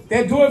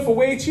 They do it for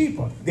way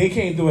cheaper. They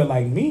can't do it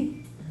like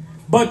me.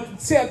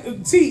 But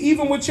see,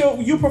 even with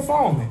you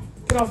performing,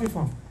 get off your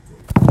phone.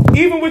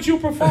 Even with you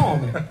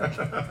performing,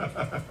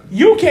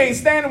 you can't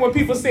stand it when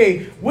people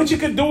say what you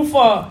could do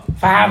for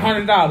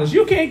 $500.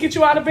 You can't get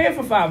you out of bed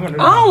for $500.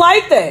 I don't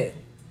like that.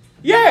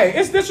 Yeah,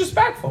 it's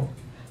disrespectful.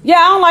 Yeah,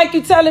 I don't like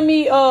you telling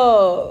me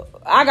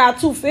I got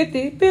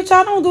 $250. Bitch,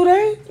 I don't do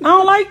that. I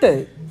don't like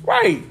that.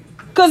 Right.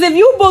 Because if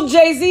you book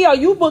Jay-Z or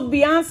you book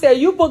Beyonce or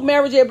you book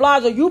Mary J.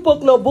 Blige or you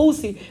book Lil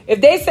Boosie, if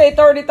they say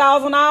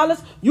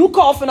 $30,000, you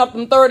coughing up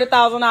them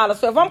 $30,000.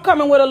 So if I'm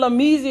coming with a little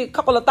measly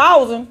couple of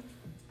thousand,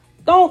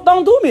 don't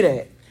do me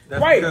that.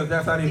 That's Right. because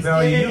that's how they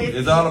value you.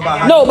 It's all about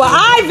how No, you but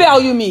I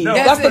value me. No,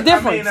 That's the I mean,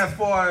 difference. as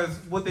far as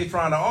what they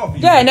trying to offer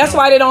you. Yeah, and that's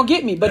why they don't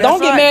get me. But That's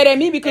don't get right. mad at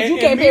me because you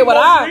And can't me pay what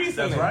most I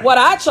recently- That's right. what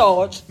I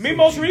charge. Me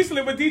most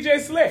recently with DJ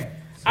Slick.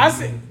 I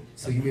said,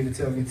 So you mean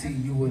to tell me, T,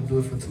 you wouldn't do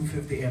it for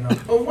 $250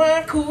 and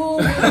wine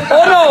cool.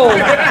 Oh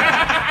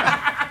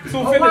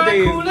 250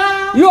 days.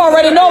 no, you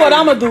already know what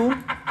I'm gonna do.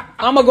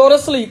 I'm gonna go to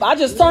sleep. I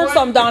just turned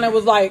something down and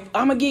was like,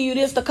 I'm gonna give you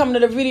this to come to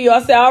the video.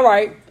 I said, all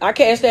right. I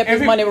cashed that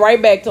Every- money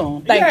right back to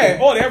him. Thank Yeah. you.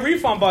 Oh, that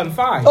refund button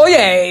fire. Oh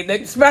yeah,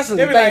 especially.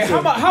 They be like,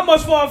 Thank you. how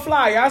much for a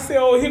flyer? I said,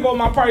 oh, here go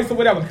my price or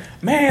whatever.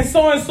 Man,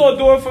 so-and-so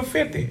do it for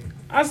 50.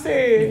 I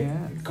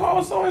said,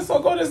 call so-and-so,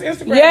 go to this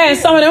Instagram. Yeah, and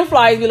some of them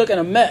flyers be looking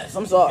a mess.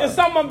 I'm sorry. And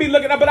someone be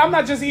looking up, but I'm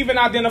not just even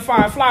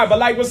identifying flyer, but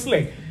like with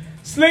Slick.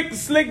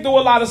 Slick do a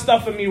lot of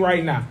stuff for me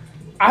right now.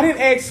 I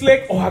didn't ask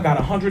Slick, oh, I got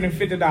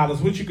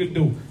 $150, what you could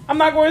do. I'm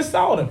not going to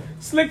insult him.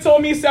 Slick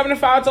told me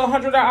 $75 to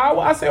 $100 an hour.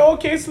 I said,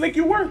 okay, Slick,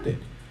 you worth it.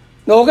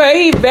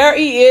 Okay,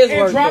 he is And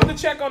worth drop it. the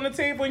check on the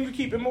table and you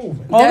keep it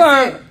moving. That's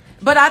Okay. it.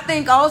 But I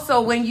think also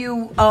when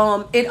you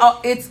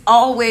it's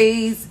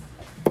always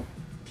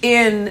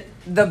in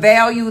the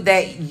value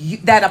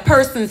that a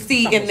person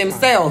see in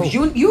themselves.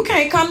 You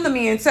can't come to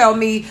me and tell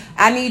me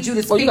I need you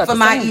to speak for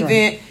my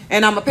event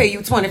and I'm gonna pay you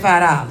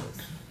 $25.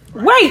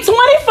 Wait,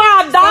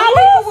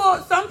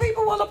 $25? Some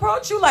people will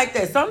approach you like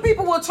that. Some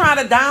people will try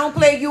to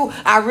downplay you.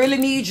 I really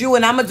need you,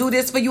 and I'm gonna do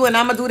this for you, and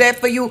I'm gonna do that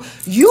for you.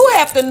 You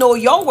have to know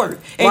your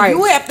worth, and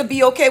you have to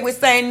be okay with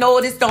saying, no,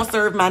 this don't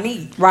serve my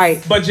need.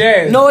 Right. But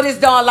Jazz, no, this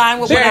don't align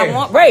with what I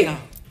want. Right. Now.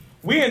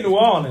 We in New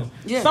Orleans.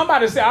 Yeah.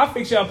 Somebody said, I'll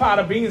fix you a pot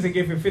of beans and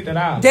give you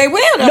 $50. They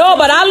will. No,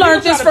 but I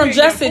learned this from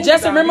Jesse.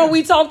 Jesse, remember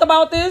we talked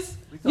about this?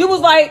 You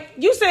was like,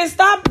 you said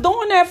stop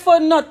doing that for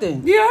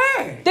nothing.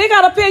 Yeah. They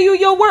gotta pay you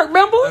your work,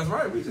 remember? That's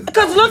right.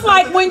 Because it looks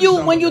like when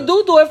you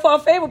do it for a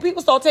favor,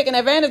 people start taking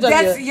advantage of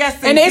you.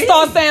 Yes, and they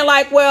start saying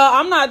like, well,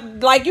 I'm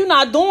not, like, you're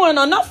not doing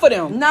enough for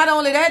them. Not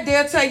only that,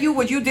 they'll tell you,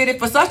 well, you did it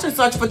for such and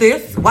such for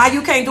this. Why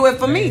you can't do it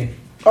for me?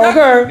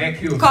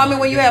 Okay. Call me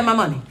when you have my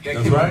money.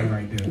 That's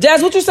right.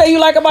 Jazz, what you say you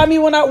like about me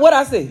when what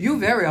I say? You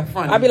very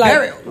upfront. I be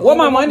like, what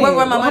my money? Where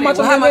my money?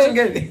 How much I'm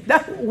getting?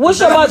 What's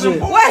your budget?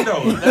 Wait,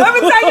 let me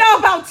tell y'all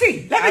about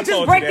tea. Let me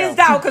just break this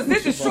down because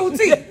this is true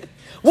tea.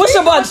 What's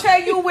your budget? I'll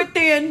tell you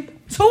within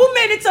 2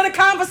 minutes of the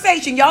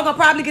conversation. Y'all gonna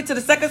probably get to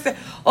the second set.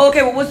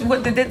 Okay, well,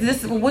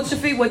 what's your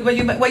fee? Where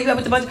you at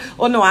with the budget?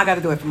 Oh no, I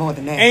gotta do it for more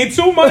than that. Ain't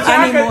too much.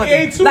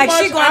 Ain't too like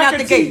much. She going out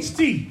the gate. Teach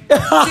T. She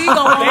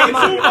gonna want her Ain't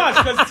money. too much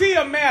because T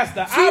a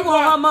master. She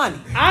want her money.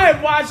 I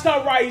have watched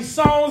her write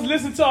songs,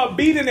 listen to her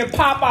beat, and it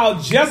pop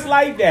out just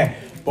like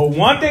that. But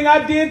one thing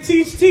I did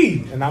teach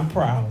T, and I'm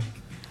proud.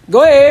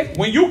 Go ahead.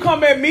 When you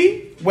come at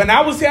me, when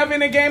I was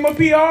having a game of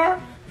PR,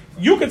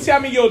 you could tell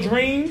me your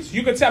dreams.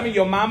 You could tell me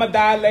your mama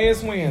died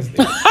last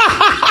Wednesday.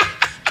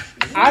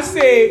 I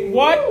said,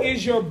 what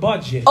is your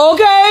budget?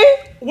 Okay.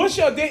 What's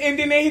your, and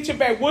then they hit you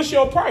back, what's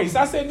your price?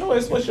 I said, no,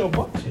 it's what's your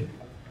budget.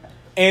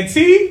 And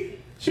T,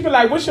 she be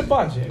like, what's your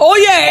budget? Oh,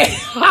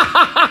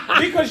 yeah.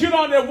 Because you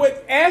don't know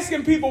what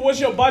asking people what's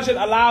your budget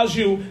allows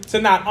you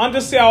to not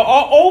undersell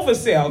or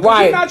oversell. Because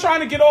right. You're not trying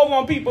to get over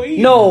on people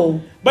either.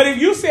 No. But if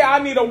you say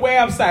I need a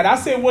website, I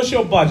say what's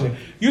your budget?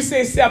 You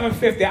say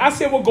 $750. I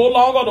say well go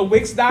log on to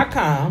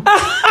Wix.com.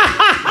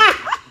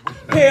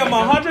 Pay them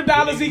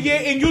 $100 a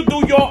year and you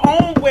do your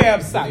own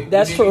website.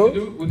 That's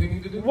true. What do you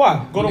need to do?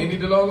 What? Go What to do you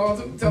need to log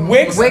on to?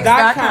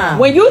 Wix.com.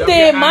 When you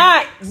did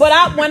my, when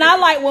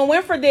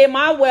Winfred did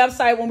my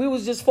website, when we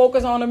was just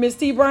focused on the Miss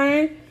T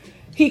brand,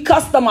 he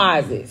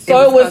customized it.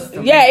 So it was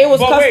custom. Yeah, it was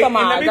But wait, and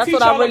customized. let me That's teach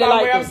what I y'all really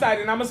about like.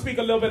 website, and I'm gonna speak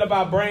a little bit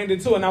about branding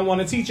too, and I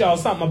want to teach y'all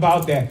something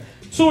about that.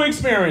 2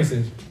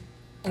 experiences.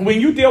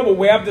 When you deal with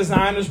web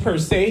designers per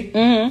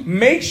se,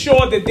 make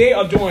sure that they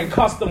are doing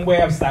custom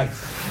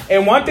websites.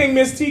 And one thing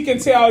Miss T can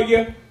tell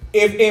you,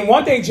 and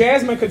one thing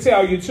Jasmine could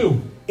tell you too,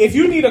 if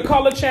you need a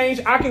color change,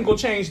 I can go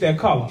change that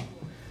color.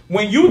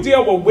 When you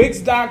deal with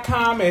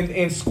Wix.com and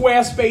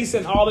Squarespace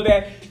and all of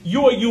that,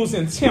 you are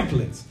using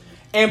templates.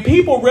 And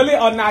people really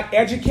are not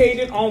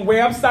educated on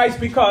websites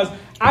because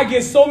I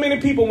get so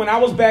many people when I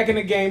was back in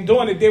the game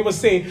doing it, they would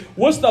say,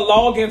 what's the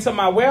login to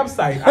my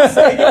website? I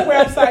say, your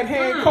website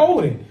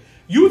hand-coded.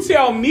 You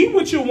tell me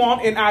what you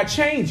want and I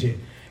change it.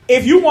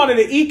 If you wanted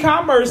an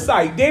e-commerce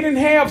site, they didn't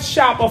have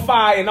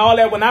Shopify and all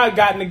that when I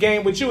got in the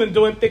game with you and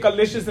doing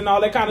Thickalicious and all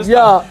that kind of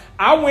stuff. Yeah.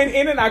 I went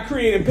in and I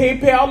created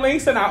PayPal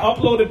links and I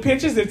uploaded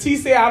pictures. If T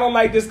said I don't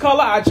like this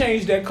color, I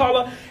changed that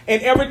color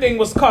and everything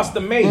was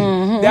custom made.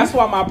 That's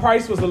why my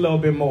price was a little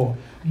bit more.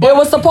 It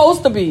was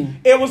supposed to be.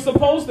 It was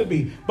supposed to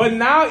be. But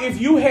now if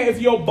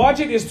your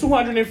budget is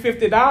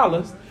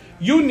 $250,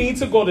 you need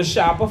to go to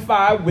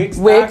Shopify,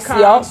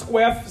 Wix.com,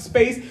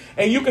 Squarespace,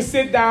 and you can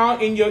sit down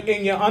in your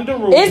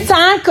underroom. It's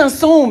time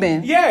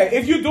consuming. Yeah,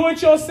 if you do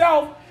it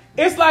yourself,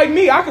 it's like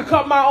me. I could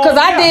cut my own. Because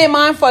I did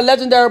mine for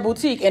Legendary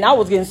Boutique, and I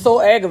was getting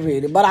so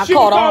aggravated, but I She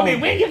caught would call on. me,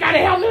 when you gotta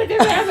help me with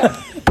this.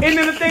 And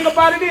then the thing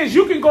about it is,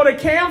 you can go to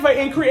Canva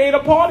and create a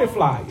party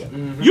flyer.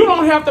 You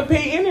don't have to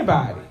pay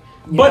anybody.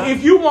 But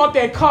if you want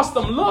that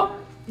custom look,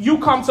 you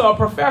come to a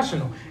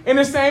professional. And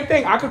the same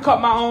thing, I could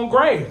cut my own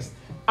grass.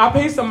 I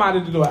pay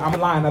somebody to do it. I'm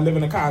lying. I live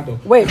in a condo.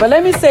 Wait, but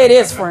let me say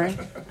this, friend.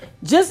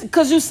 Just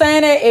because you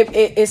saying that,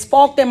 it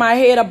sparked in my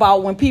head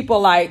about when people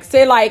like,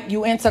 say like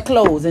you into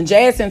clothes, and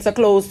Jazz into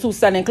clothes too,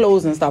 selling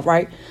clothes and stuff,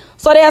 right?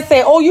 So they'll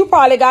say, oh, you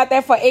probably got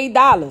that for $8.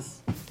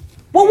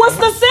 Well, what's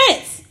the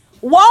sense?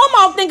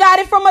 Walmart then got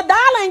it from $1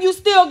 and you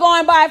still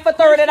going by it for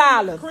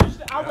 $30.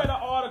 Christian, I read an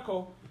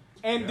article,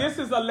 and this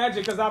is alleged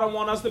because I don't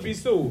want us to be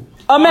sued.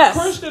 A mess.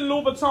 Christian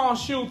Louboutin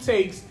shoe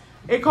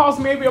it costs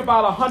maybe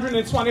about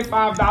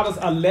 $125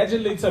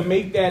 allegedly to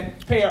make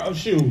that pair of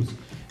shoes.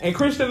 And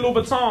Christian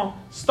Louboutin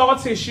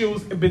starts his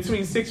shoes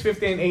between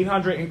 $650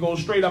 and $800 and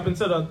goes straight up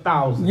into the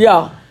 $1,000.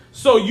 Yeah.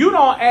 So you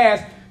don't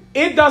ask,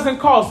 it doesn't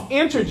cost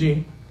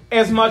Entergy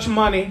as much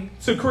money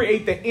to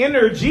create the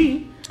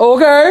energy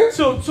Okay.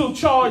 to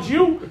charge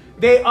you.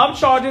 They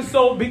upcharge it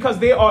so because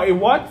they are a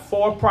what?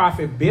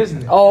 For-profit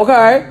business.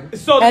 Okay.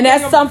 So and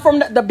that's some from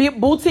the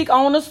boutique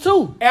owners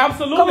too.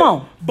 Absolutely. Come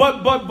on.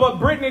 But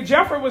Brittany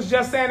Jeffrey was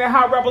just saying at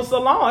High Rebel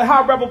Salon,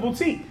 High Rebel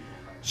Boutique.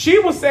 She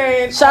was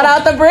saying, Shout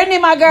out to Brittany,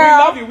 my girl.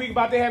 we love you. We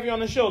about to have you on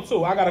the show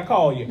too. I gotta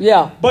call you.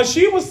 Yeah. But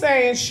she was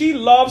saying she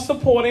loves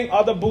supporting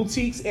other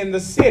boutiques in the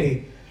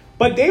city,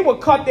 but they would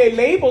cut their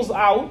labels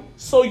out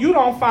so you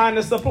don't find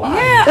the supply.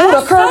 Yeah, Ooh,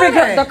 I saw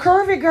that. the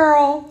curvy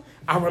girl.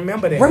 I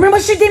remember that. Remember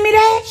she did me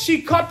that?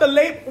 She cut the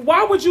label.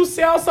 Why would you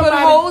sell Put somebody?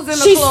 holes in the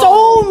She clothes.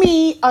 sold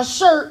me a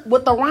shirt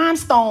with the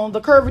rhinestone,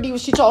 the curvy diva.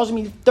 She charged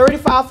me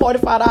 $35,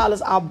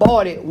 $45. I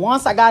bought it.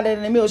 Once I got it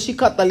in the mail, she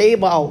cut the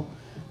label out.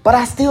 But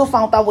I still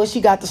found out where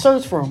she got the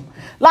shirts from.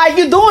 Like,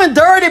 you're doing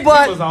dirty,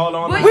 but We was all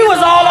online. we was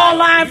all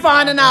online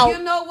finding out.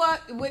 You know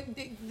what?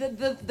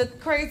 The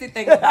crazy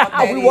thing about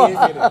that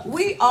is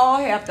we all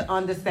have to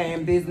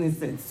understand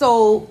businesses.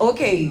 So,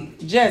 okay,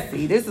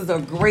 Jesse, this is a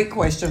great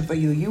question for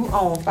you. You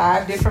own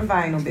 5 different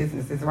vinyl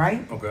businesses,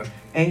 right? Okay.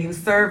 And you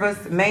service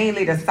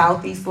mainly the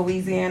Southeast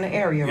Louisiana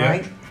area, Yeah.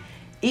 right?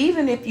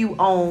 Even if you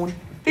own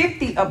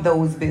 50 of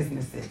those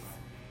businesses,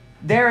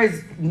 there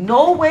is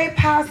no way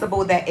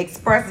possible that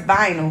Express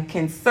Vinyl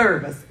can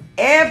service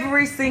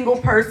every single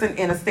person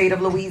in the state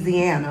of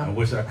Louisiana I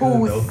wish I could,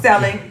 who's though.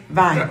 selling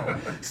vinyl.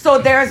 So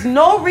there's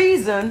no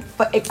reason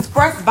for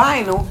Express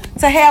Vinyl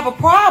to have a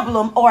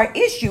problem or an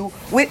issue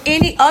with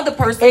any other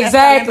person that's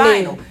Exactly.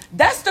 selling vinyl.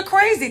 That's the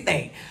crazy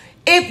thing.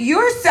 If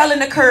you're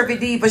selling a Curvy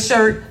Diva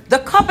shirt, the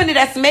company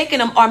that's making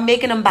them are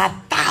making them by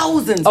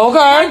thousands, Okay.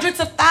 hundreds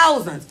of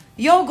thousands.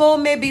 Your goal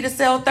may be to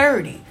sell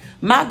 30.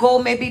 My goal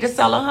may be to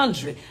sell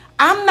 100.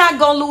 I'm not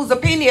gonna lose a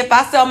penny if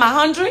I sell my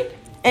 100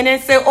 and then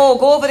say, "Oh,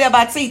 go over there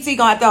by TT."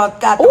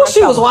 Oh,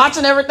 she was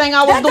watching everything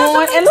I was That doesn't doing.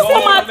 make And look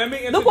sense. what Let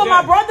me look what my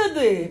interject. brother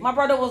did. My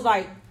brother was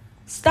like,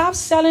 "Stop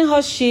selling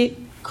her shit.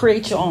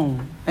 Create your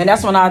own." And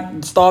that's when I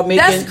started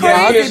making. That's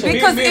crazy Yeah,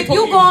 because me if and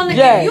you Pookie- go on, if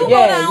Yeah, you go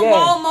yeah, down yeah.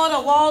 Walmart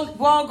or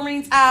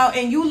Walgreens aisle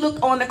and you look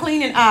on the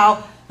cleaning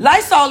aisle,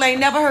 Lysol ain't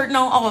never hurt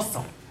no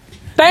awesome.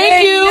 Thank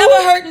They you.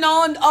 never hurt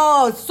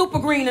no Super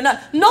Green and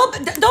no.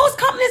 Those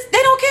companies, they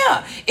don't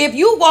care. If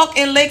you walk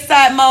in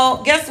Lakeside Mall,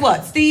 guess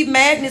what? Steve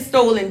Madden is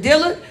stolen in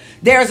Dillard.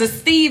 There's a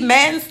Steve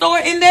Madden store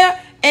in there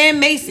and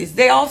Macy's.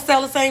 They all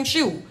sell the same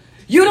shoe.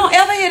 You don't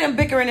ever hear them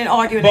bickering and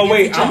arguing But against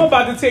wait, each I'm other.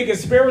 about to take it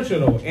spiritual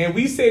though, and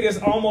we say this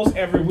almost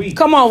every week.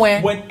 Come on,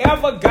 Wayne.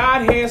 Whatever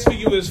God has for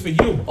you is for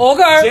you.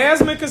 Okay.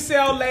 Jasmine can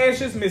sell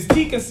lashes, Miss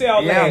T can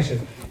sell Yeah. lashes.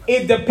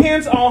 It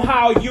depends on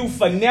how you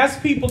finesse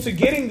people to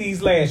getting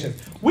these lashes.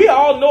 We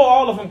all know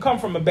all of them come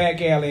from a back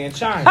alley in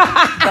China.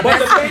 But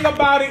the thing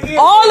about it is,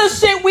 All the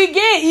shit we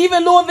get,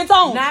 even Louis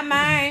Vuitton. Not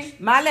mine.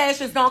 My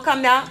lashes gonna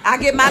come down. I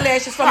get my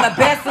lashes from the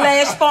best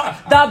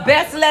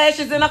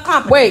lashes in a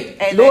company. Wait,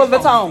 At Louis Lash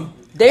Vuitton. Pharmacy.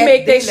 They At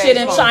make the their shit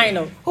in Lash China.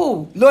 Pharmacy.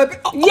 Who? Louis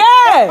Vuitton.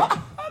 Yeah.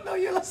 I know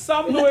you.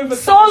 some Louis Vuitton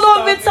So Louis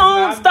stuff is Vuitton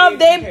not stuff,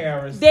 made in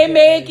Paris. they Yeah,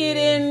 make yeah, it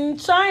yeah. in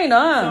China.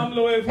 Huh? Some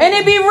Louis Vuitton. And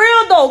it be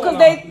real though, Hold because on,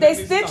 they let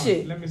me stitch stop.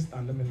 it. Let me stop.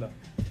 Let me look.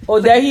 Oh,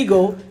 there he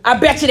go. I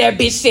bet you that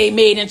bitch say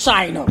made in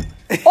China.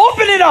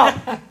 Open it up.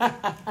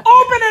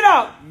 Open it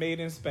up. Made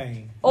in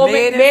Spain. Oh,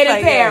 Made made, in in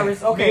Spain,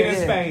 Paris. Made Okay. in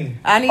Spain.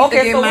 I need to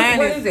Okay, get so mine.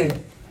 what is it?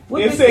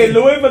 What It is said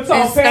Louis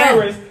Vuitton It's Spain.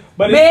 Paris,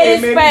 but it Made said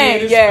in made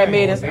Spain. Yeah, Spain.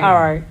 made in Spain. All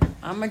right.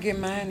 I'm gonna get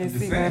mine and Just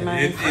see where saying,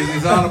 mine.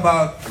 it's all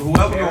about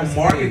whoever gonna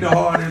market the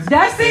hardest.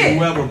 That's and it.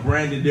 Whoever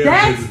branded their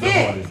That's business the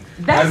it. hardest.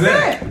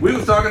 That's it. We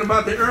was talking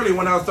about that earlier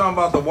when I was talking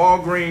about the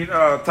Walgreens,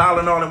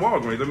 Tylenol and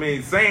Walgreens. I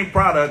mean, same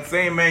product,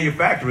 same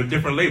manufacturer,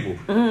 different label.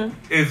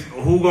 Is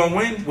who gonna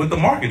win with the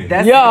marketing?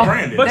 That's Yeah. it.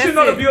 branded. But That's you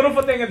know the it.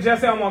 beautiful thing is,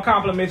 Jesse, I want to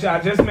compliment you. I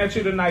just met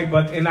you tonight,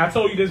 and I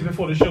told you this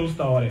before the show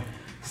started.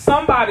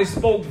 Somebody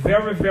spoke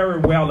very, very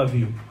well of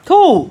you.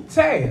 Cool.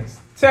 Taz.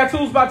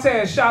 Tattoos by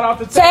Taz. Shout out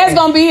to Taz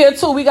gonna be here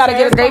too. We gotta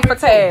get a date for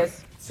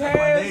Taz. my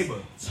Taz neighbor.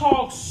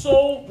 talked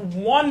so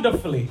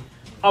wonderfully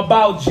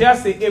about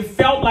Jesse. It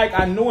felt like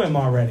I knew him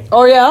already.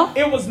 Oh yeah.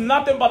 It was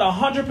nothing but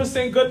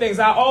 100% good things.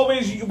 I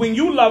always, when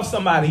you love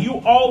somebody,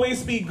 you always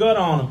speak good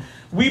on them.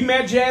 We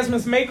met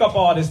Jasmine's makeup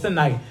artist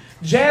tonight.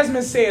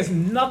 Jasmine says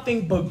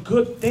nothing but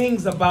good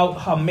things about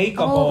her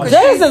makeup artist.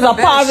 Jazz is a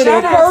positive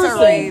Shout out to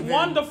person. Raven.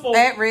 Wonderful.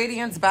 At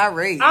Radiance by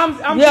Ray. I'm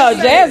Yeah,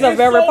 just saying, Jazz a it's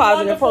very so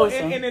positive wonderful.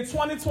 person. And in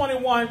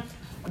 2021,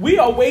 we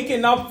are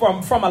waking up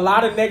from a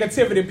lot of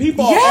negativity.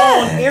 People are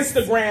Yes.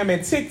 on Instagram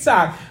and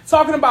TikTok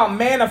talking about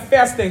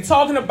manifesting,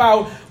 talking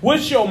about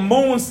what's your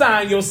moon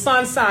sign, your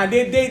sun sign.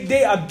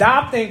 They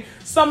adopting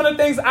some of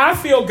the things I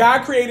feel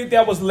God created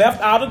that was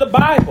left out of the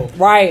Bible.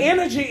 Right.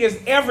 Energy is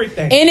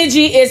everything.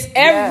 Energy is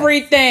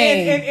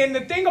everything. And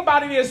the thing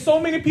about it is, so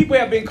many people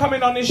have been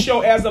coming on this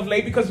show as of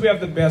late because we have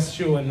the best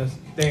show in this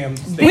damn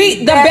state. We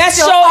the That's best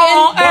your show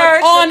on But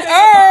earth. the On thing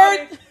about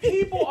earth. it,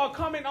 people are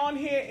coming on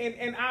here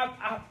and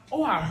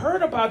I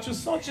heard about you.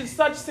 Such and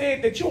such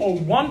said that you're a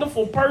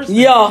wonderful person.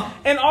 Yeah.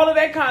 And all of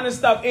that kind of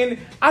stuff. And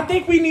I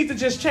think we need to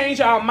just change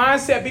our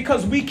mindset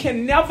because we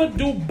can never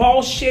do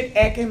bullshit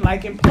acting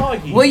like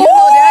employees. Well, you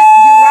know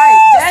you're right.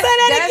 Say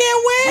that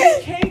we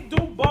again, can't do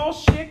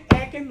bullshit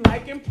acting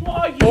like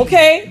employees. Win.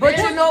 Okay. But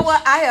you know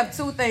what? I have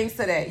two things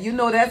to that. You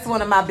know that's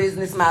one of my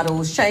business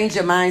mottos. Change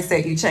your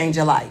mindset, you change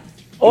your life.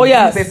 Oh,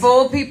 yes.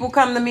 Before people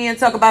come to me and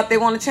talk about they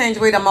want to change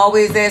weight, I'm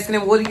always asking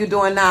them, what are you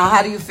doing now?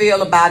 How do you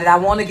feel about it? I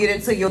want to get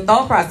into your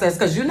thought process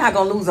because you're not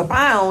going to lose a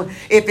pound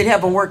if it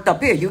haven't worked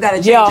up here. You got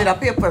to change it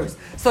up here first.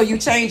 So you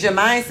change your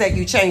mindset,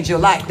 you change your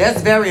life.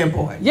 That's very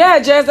important. Yeah,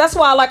 Jazz, that's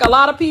why like a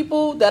lot of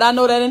people that I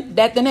know that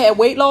didn't have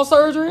weight loss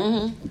surgery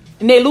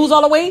and they lose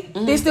all the weight,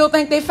 they still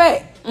think they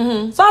fat.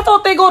 So I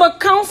thought they go to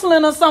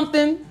counseling or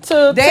something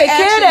to take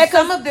care of that.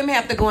 Some of them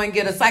have to go and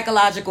get a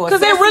psychological because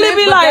assessment. they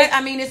really be like,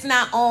 I mean, it's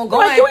not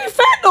ongoing. Like, you ain't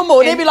fat no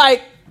more. They be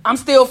like, I'm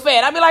still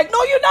fat. I be like,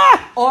 no, you're not.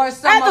 Or I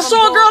had to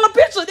show a girl a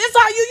picture. This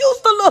how you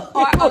used to look.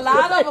 Or a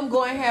lot of them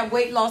go and have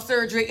weight loss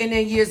surgery, and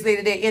then years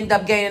later they end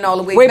up gaining all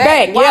the weight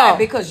back. Why? Yeah.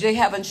 Because they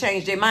haven't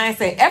changed their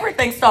mindset.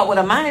 Everything starts with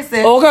a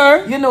mindset.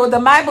 Okay. You know, the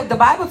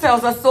Bible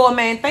tells us, so a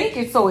man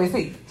thinketh, so is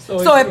he.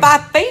 So if I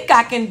think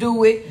I can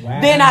do it,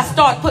 then I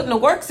start putting the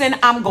works in,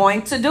 I'm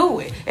going to do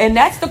it. And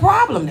that's the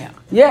problem now.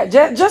 Yeah,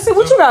 Jesse,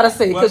 what you got to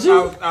say? Because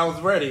I was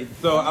ready.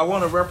 So I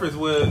want to reference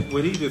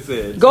what he just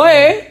said. Go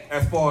ahead.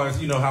 As far as,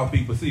 how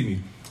people see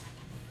me.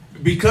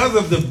 Because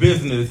of the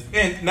business,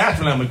 and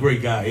naturally I'm a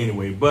great guy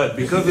anyway, but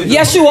because of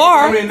yes, you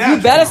are. I mean,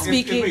 you better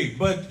speak it. Me.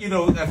 But,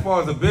 as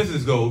far as the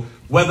business goes,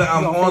 whether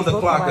I'm on the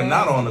clock or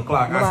not on the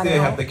clock, I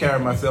still have to carry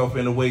myself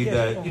in a way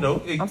that,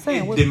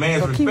 it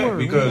demands respect.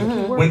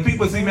 Because when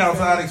people see me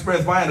outside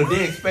Express Vinyl,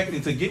 they're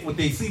expecting to get what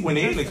they see when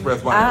they're in Express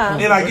Vinyl.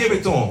 And I give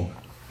it to them.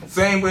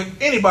 Same with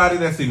anybody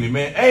that see me,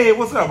 man. Hey,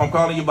 what's up? I'm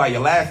calling you by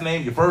your last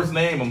name, your first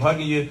name. I'm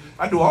hugging you.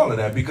 I do all of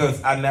that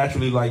because I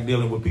naturally like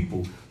dealing with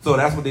people. So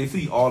that's what they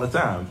see all the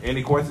time.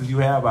 Any questions you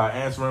have, I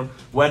answer them.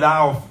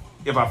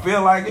 If I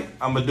feel like it,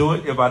 I'm going to do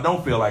it. If I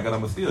don't feel like it,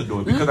 I'm going to still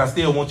do it because I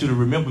still want you to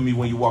remember me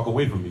when you walk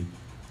away from me.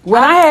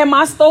 When I had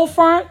my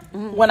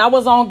storefront, when I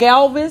was on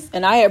Galvez,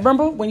 and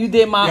remember when you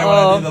did my... when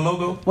I did the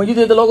logo? When you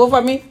did the logo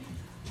for me,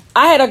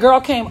 I had a girl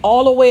came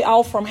all the way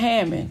out from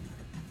Hammond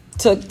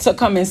to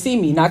come and see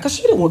me. Now, because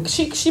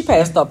she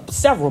passed up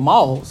several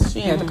malls.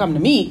 She had to come to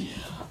me.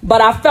 But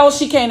I felt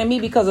she came to me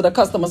because of the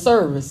customer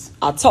service.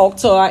 I talked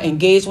to her,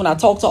 engaged when I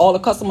talk to all the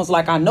customers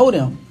like I know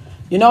them.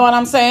 You know what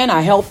I'm saying? I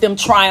help them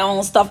try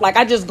on stuff. Like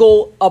I just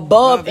go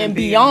above and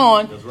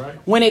beyond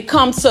when it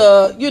comes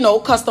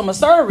to, customer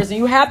service. And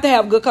you have to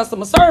have good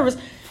customer service.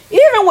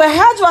 Even with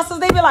hairdressers,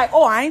 they be like,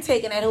 oh, I ain't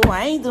taking that.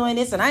 I ain't doing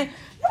this. And how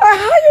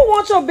you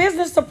want your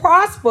business to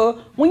prosper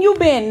when you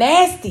being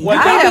nasty? Well,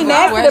 I be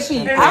nasty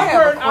to people.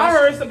 And I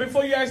heard something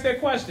before you asked that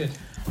question.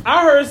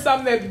 I heard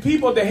something that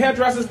the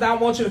hairdressers now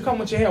want you to come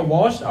with your hair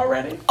washed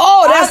already.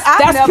 Oh, that's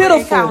I've never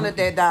pitiful. encountered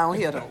that down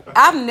here though.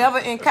 I've never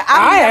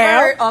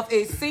heard of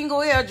a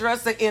single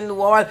hairdresser in New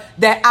Orleans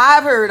that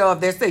I've heard of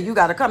that say you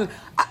got to come.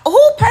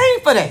 Who paying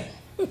for that?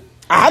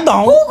 I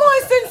don't. Who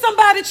going to send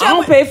somebody? I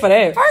don't pay for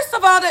that. First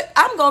of all,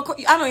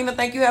 I don't even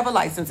think you have a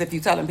license if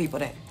you're telling people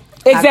that.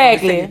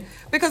 Exactly.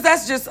 Because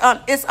that's just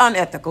it's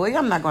unethical.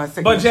 I'm not going to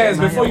say. But Jazz,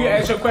 before you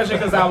ask your question,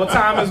 because our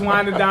time is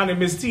winding down and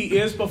Miss T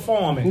is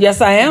performing. Yes,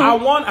 I am. I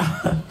want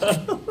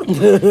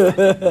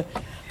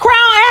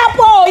Crown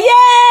Apple,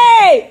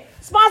 yay!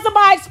 Sponsored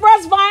by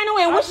Express Vinyl.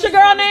 And what's your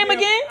girl name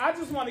again? I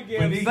just want to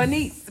give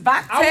Venice.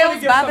 I want to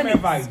give some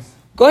advice.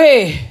 Go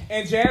ahead.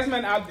 And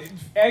Jasmine, I'll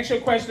ask your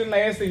question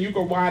last, and you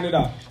can wind it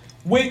up.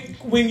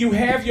 When you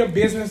have your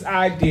business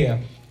idea,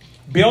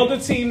 build a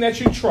team that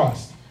you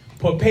trust.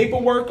 Put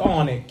paperwork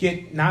on it.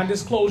 Get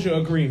non-disclosure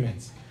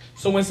agreements.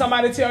 So when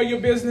somebody tell your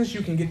business,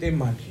 you can get their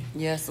money.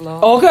 Yes,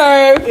 Lord.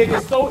 Okay. It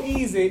is so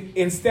easy.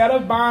 Instead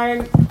of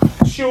buying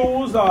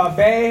shoes or a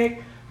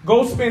bag,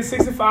 go spend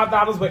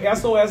 $65 with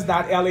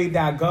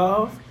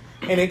sos.la.gov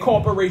and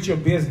incorporate your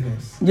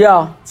business.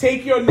 Yeah.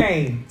 Take your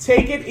name.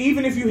 Take it,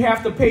 even if you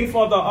have to pay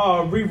for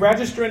the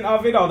re-registering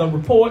of it or the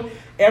report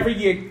every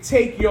year.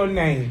 Take your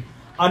name.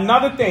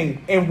 Another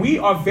thing, and we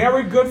are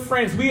very good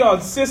friends. We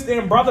are sister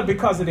and brother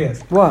because of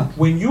this. What?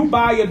 When you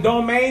buy your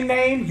domain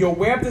name, your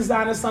web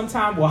designer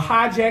sometime will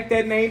hijack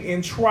that name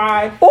and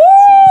try.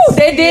 Ooh,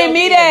 they did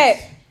me that.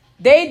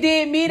 They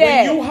did me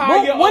that. When you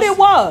hire what it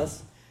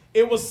was?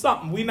 It was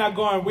something. We're not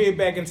going way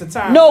back into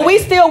time. No, we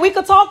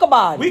could talk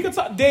about it. We could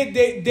talk.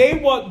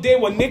 They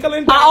were nickel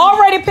and dime. I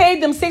already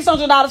paid them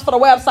 $600 for the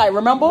website.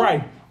 Remember?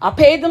 Right. I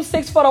paid them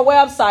 $600 for the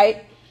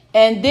website.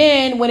 And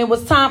then when it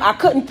was time, I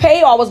couldn't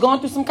pay, or I was going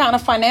through some kind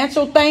of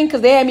financial thing because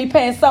they had me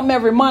paying something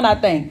every month, I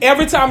think.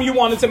 Every time you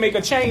wanted to make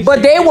a change.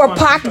 But they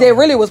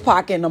really was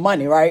pocketing the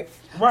money, right?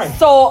 Right.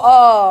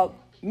 So,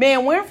 me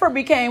and Winfrey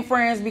became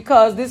friends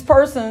because this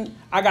person.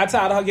 I got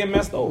tired of her getting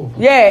messed over.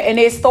 Yeah, and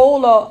they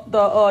stole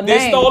the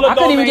name. Stole I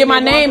couldn't even get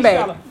my name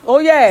back. Oh,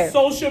 yeah.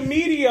 Social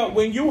media,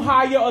 when you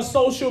hire a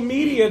social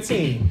media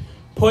team,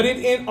 put it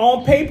in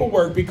on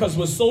paperwork, because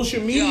what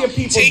social media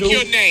people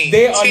do,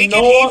 they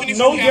are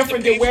no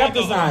different than web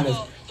designers.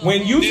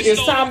 When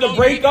it's time to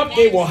break up,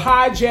 they will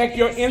hijack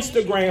your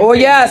Instagram page. Oh,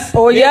 yes.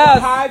 Oh, yes.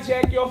 They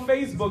will hijack your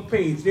Facebook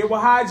page. They will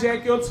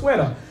hijack your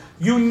Twitter.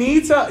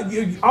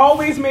 You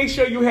always make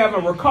sure you have a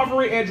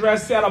recovery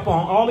address set up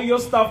on all of your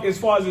stuff as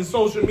far as in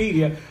social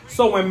media.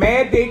 So when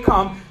Mad Day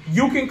come,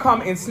 you can come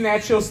and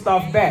snatch your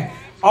stuff back.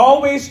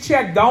 Always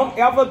check. Don't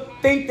ever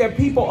think that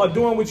people are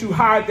doing what you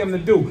hired them to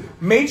do.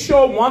 Make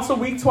sure once a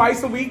week,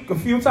 twice a week, a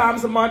few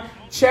times a month,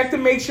 check to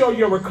make sure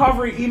your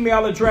recovery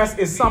email address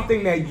is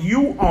something that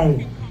you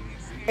own.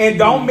 And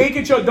don't make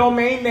it your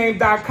domain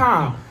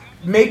name.com.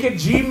 Make it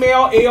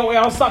Gmail,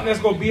 AOL, something that's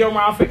going to be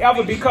around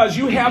forever, because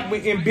you have,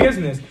 in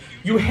business,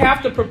 you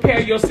have to prepare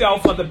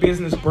yourself for the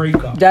business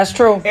breakup. That's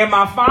true. And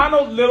my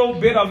final little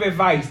bit of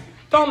advice,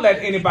 don't let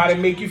anybody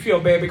make you feel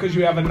bad because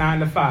you have a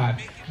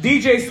 9-to-5.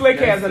 DJ Slick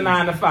has a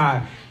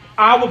 9-to-5.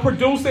 Our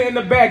producer in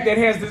the back that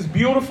has this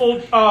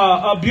beautiful,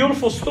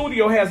 beautiful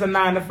studio has a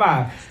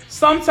 9-to-5.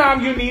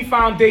 Sometimes you need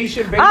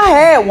foundation. Baby. I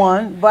had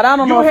one, but I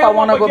don't know if I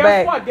want to go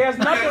back. What? There's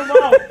nothing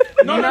wrong.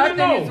 Nothing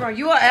is wrong.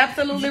 You are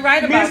absolutely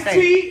right about Miss that.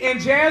 T and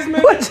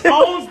Jasmine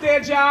owns their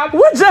job.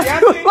 What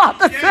Jesse about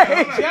to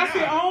say?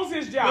 Jesse owns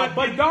his job,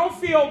 but don't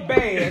feel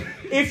bad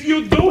if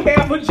you do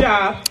have a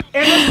job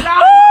and it's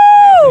not.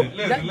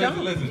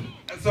 Listen.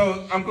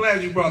 So I'm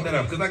glad you brought that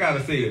up, because I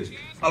gotta say this.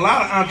 A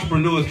lot of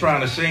entrepreneurs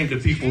trying to shame the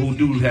people who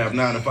do have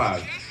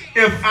 9-to-5s.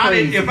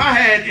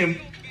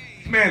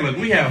 Man, look,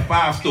 we have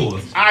 5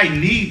 stores. I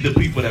need the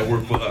people that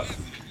work for us.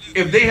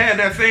 If they had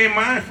that same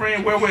mind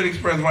frame, where would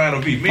Express Vinyl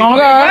be?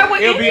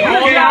 It'll be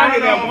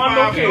online at one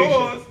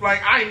location.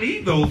 Like, I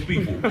need those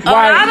people. A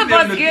lot of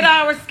us get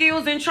our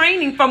skills and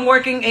training from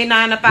working a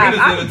 9-to-5.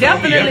 I'm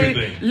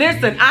definitely,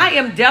 listen, I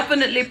am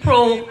definitely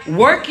pro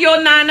work your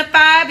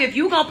 9-to-5. If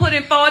you're going to put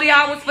in 40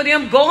 hours for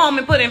them, go home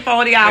and put in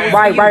 40 hours.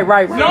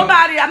 Right.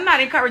 Nobody, I'm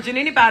not encouraging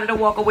anybody to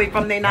walk away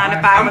from their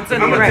 9-to-5 until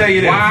they're I'm going to tell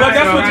you this. But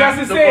that's what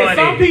Justin said.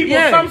 Some people,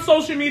 some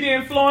social media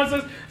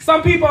influencers,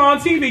 some people on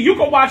TV, you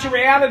can watch a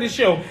reality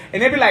show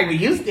and they be like, well,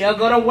 you still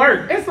go to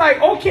work. It's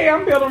like, okay,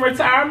 I'm building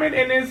retirement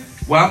and it's...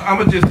 Well, I'm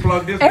going to just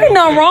plug this. Ain't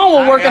nothing wrong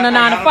with working a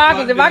 9-to-5,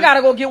 because if I got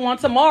to go get one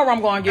tomorrow,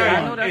 I'm going to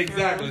get one.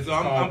 Exactly. So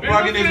I'm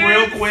plugging this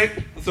real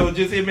quick. So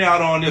just hit me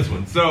out on this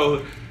one.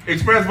 So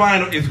Express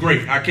Vinyl is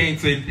great. I can't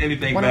say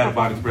anything bad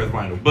about Express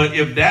Vinyl. But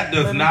if that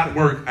does not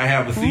work, I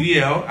have a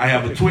CDL, I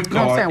have a TWIC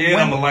card,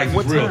 and I'm a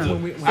licensed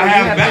realtor. I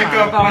have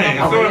backup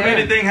plans. So if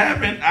anything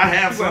happened, I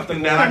have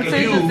something that I can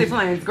use.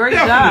 Plans. Great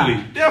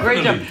Definitely. job.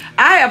 Great job.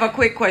 I have a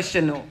quick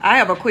question, though.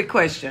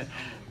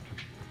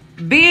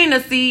 Being a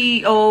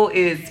CEO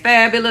is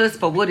fabulous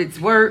for what it's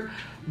worth.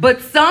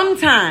 But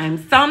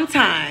sometimes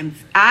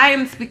I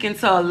am speaking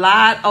to a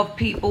lot of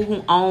people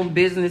who own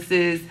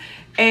businesses,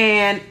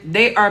 and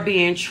they are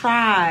being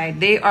tried.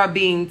 They are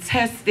being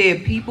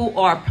tested. People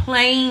are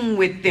playing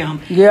with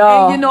them.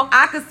 Yeah. And,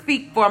 I could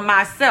speak for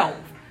myself.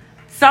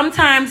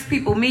 Sometimes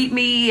people meet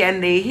me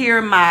and they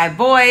hear my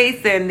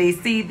voice and they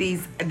see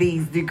these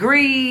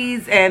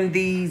degrees and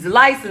these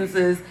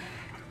licenses,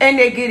 and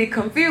they get it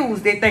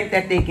confused. They think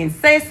that they can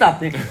say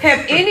something.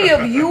 Have any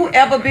of you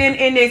ever been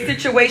in a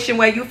situation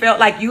where you felt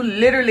like you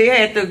literally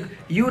had to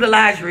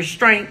utilize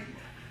restraint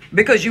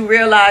because you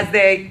realized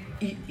that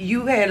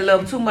you had a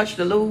little too much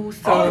to lose?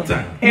 So, all the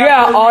time.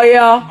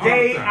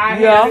 I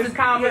had this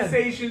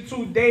conversation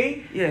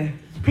today. Yeah.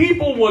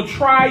 People will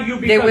try you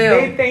because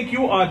they think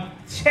you are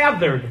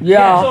tethered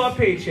to a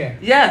paycheck.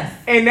 Yes.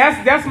 And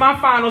that's my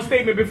final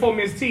statement before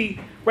Ms. T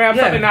wraps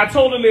up, and I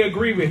totally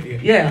agree with you.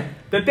 Yeah.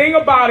 The thing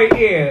about it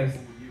is,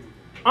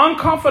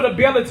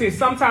 uncomfortability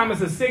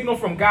sometimes is a signal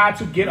from God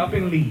to get up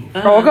and leave.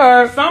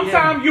 Okay.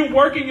 Sometimes you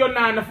work in your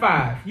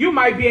 9-to-5. You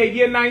might be at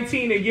year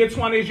 19 and year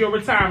 20 is your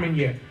retirement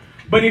year.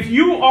 But if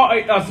you are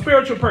a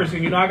spiritual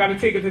person, I got to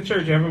take it to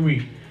church every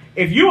week.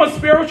 If you're a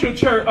spiritual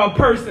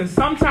person,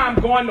 sometimes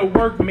going to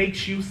work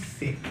makes you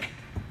sick.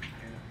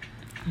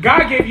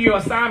 God gave you an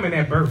assignment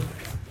at birth.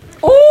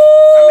 Ooh.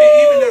 I mean,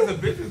 even as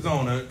a business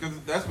owner, because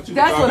that's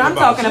what I'm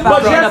talking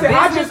about. But Jesse,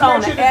 I just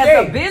met you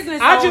today.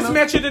 I just owner.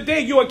 met you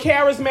today. You're a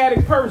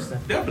charismatic person.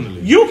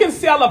 Definitely. You can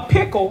sell a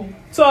pickle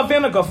to a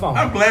vinegar phone.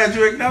 I'm glad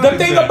you acknowledged that.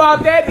 The thing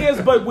about that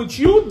is, but what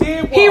you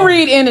did was... He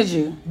read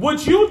energy.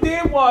 What you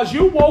did was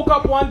you woke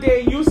up one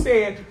day and you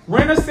said,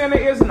 Rent-A-Center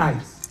is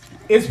nice.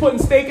 It's putting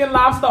steak and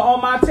lobster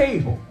on my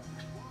table.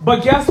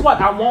 But guess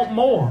what? I want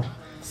more.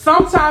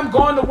 Sometimes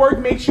going to work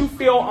makes you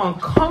feel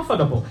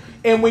uncomfortable.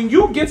 And when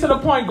you get to the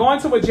point,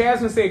 going to what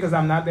Jasmine said, because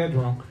I'm not that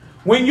drunk.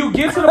 When you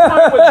get to the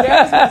point what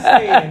Jasmine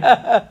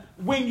said,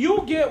 when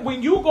you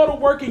go to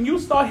work and you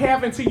start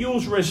having to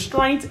use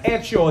restraint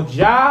at your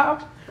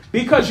job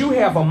because you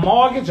have a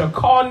mortgage, a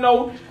car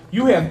note,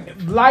 you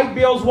have light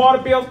bills,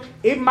 water bills,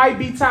 it might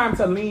be time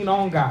to lean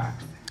on God.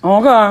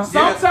 Okay.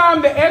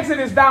 Sometimes the exit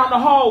is down the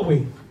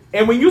hallway.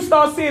 And when you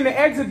start seeing the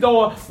exit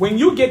door, when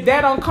you get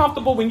that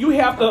uncomfortable, when you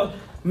have to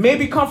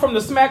maybe come from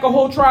the Smack a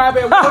Whole tribe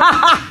at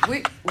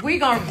work. we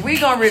gonna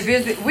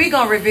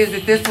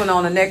revisit this one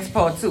on the next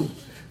part too.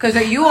 Because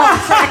you on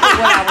track with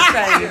what I was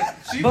saying.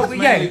 She but was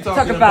mainly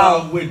talking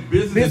about with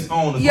business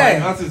owners. Yeah.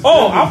 Like us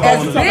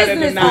as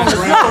business owners.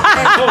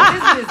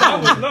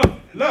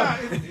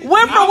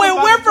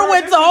 Winfrey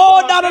went to a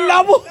whole nother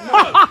level.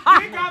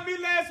 You got me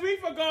last week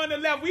for going to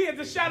left. We had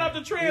to shout out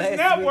the Trans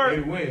Network.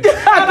 Hey, when? Go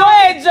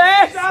ahead,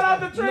 Jazz. Shout out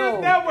the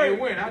Trans Network. Hey,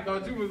 when? I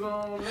thought you was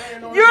on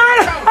laying on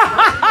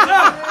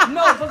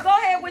No, but go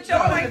ahead with your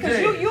point,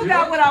 because you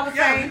got what I was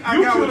saying. I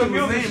You got cue what the you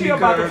was music. saying She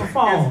about to because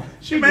perform.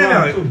 She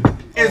man, going to.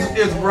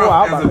 it's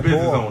rough as a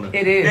business owner.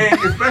 It is. And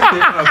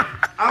especially,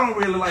 I don't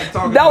really like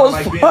talking That about was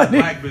like being funny.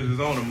 a black business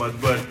owner much,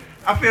 but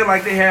I feel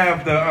like they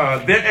have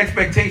their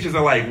expectations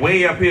are like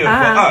way up here for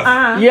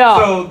us. Yeah.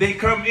 So they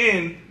come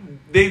in,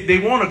 they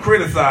want to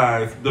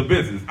criticize the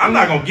business. I'm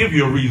not gonna give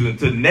you a reason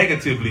to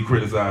negatively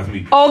criticize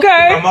me. Okay.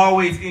 I'm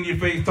always in your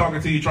face talking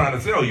to you, trying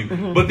to sell you.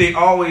 But they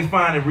always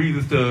finding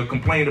reasons to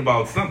complain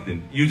about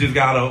something. You just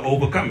gotta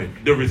overcome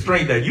it. The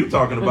restraint that you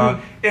talking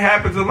about, it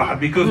happens a lot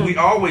because we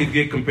always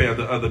get compared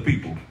to other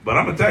people. But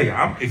I'm gonna tell you,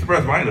 I'm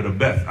Express Vinyl the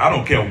best. I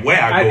don't care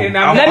where I go.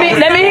 Let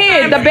me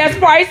hear it. The best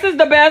prices,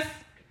 the best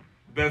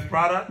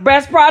product,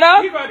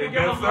 product, You about to give best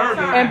them more service,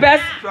 time. and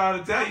best. I'm trying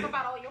to tell you.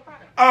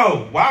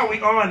 Oh, while we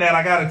on that,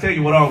 I gotta tell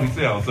you what all we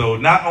sell. So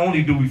not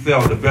only do we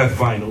sell the best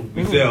vinyl,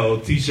 we sell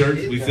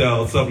T-shirts, we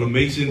sell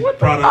sublimation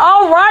products.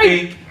 All right.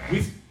 ink.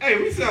 We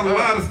sell a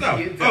lot of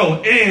stuff. Oh,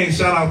 and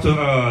shout out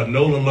to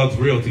Nolan Lux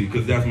Realty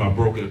because that's my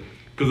broker.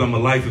 Because I'm a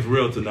licensed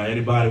realtor now.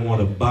 Anybody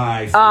want to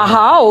buy A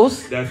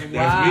house. That's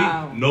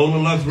me.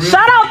 Nolan Lux Realty.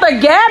 Shout out to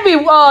Gabby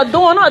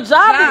doing her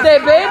job today,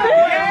 baby.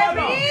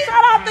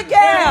 Shout out to Hold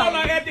Gabby.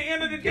 on, at the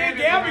end of the day,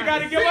 Gabby got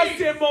to give us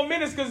 10 more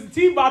minutes because the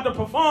team about to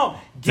perform.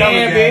 Tell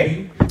her,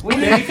 Gabby. We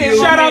need 10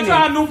 more Shout out to minutes.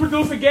 our new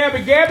producer,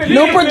 Gabby. Gabby. New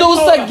literally producer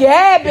told us-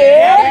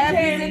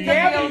 Gabby.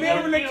 Gabby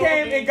literally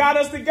came and got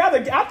us together.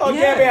 I thought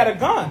Gabby had a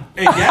gun.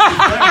 Hey, Gabby's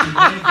family,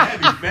 man.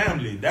 Gabby's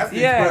family. That's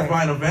the Express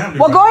Vinyl family.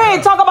 Well, right go there.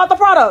 ahead. Talk about the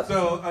product.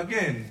 So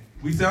again,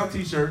 we sell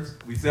T-shirts,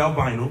 we sell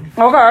vinyl,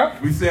 Okay.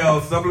 we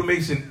sell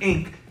sublimation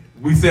ink,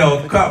 we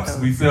sell cups,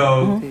 we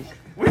sell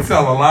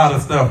a lot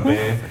of stuff,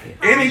 man.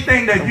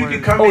 Anything that you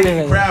can come in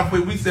and craft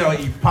with, we sell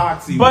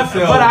epoxy, But- we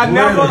sell but I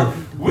glitter. never-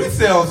 we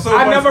sell so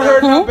I much never stuff.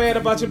 heard nothing bad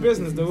about your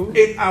business, dude.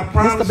 I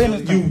promise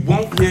you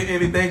won't hear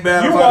anything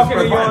bad You about walking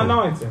Express in your Vinyl.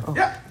 anointing.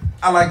 Yeah,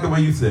 I like the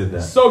way you said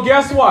that. So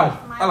guess what?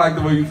 I like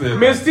the way you said that.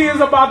 Miss T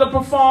is about to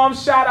perform.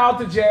 Shout out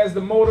to Jazz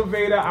the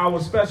Motivator, our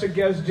special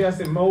guest,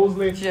 Jesse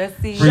Mosley.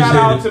 Jesse. Shout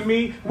out Appreciate to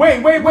me.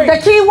 Wait. The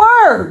key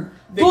word.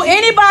 Do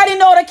anybody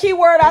know the key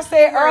word I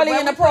said early in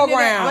the Where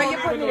program? you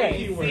putting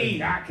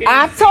it at?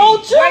 I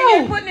told Where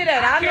you you. putting it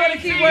at? I know the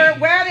keyword.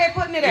 Where are they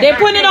putting it at? They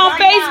putting it on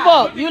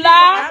Facebook. You live?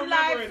 I'm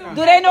live too.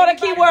 Do they know the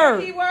key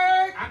word? Keyword.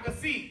 I can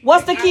see.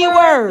 What's the key The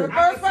word?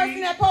 first person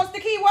that posts the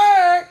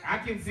keyword. I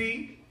can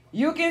see.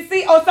 You can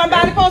see. Oh,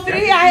 somebody posted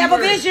it here. I have a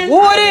vision. Who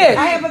it is?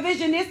 I have a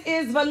vision. This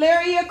is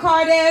Valeria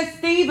Cardez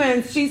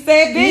Stevens. She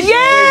said vision.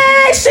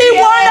 Yeah, she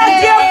won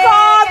a gift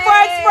card for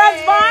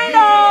Express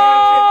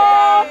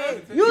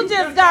Vinyl. You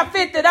just got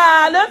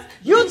 $50.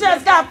 You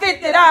just got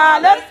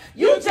 $50.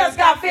 You just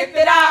got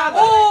 $50.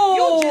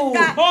 Ooh.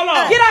 Hold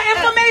on. Get our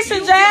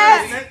information,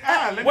 Jazz.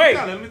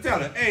 Let me tell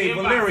her. Hey,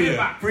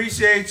 Valeria,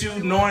 appreciate you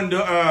knowing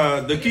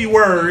the key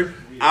word.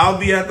 I'll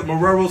be at the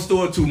Marrero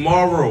store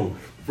tomorrow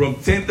from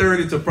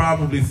 10:30 to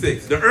probably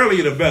 6. The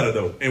earlier the better,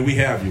 though. And we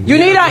have you. You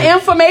need our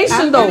information,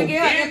 I'm though. gonna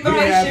get her We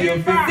have information. your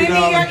Send me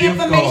 $50 your gift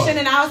information card.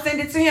 and I'll send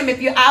it to him.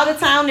 If you're out of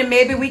town, then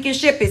maybe we can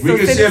ship it. We So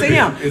can send ship it to it.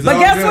 him. It's But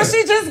all guess good. what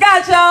she just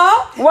got,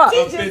 y'all? What?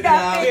 She just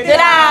got $50.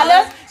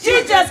 $50.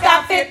 She just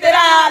got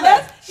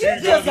 $50. She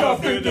just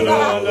got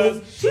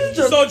 $50.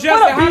 So Jesse,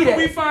 What a how beat can it.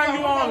 we find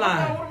you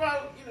online? What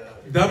about,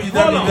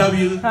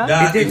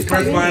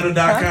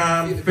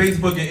 www.expressvinyl.com,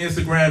 Facebook and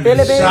Instagram.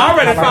 Billy Bill. I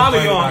already follow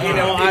you on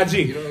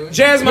IG.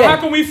 Jasmine, how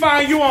can we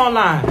find you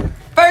online?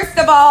 First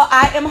of all,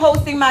 I am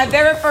hosting my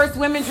very first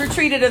women's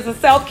retreat. It is a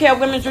self-care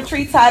women's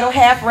retreat titled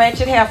Half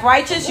Ratchet, Half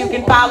Righteous. You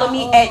can follow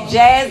me at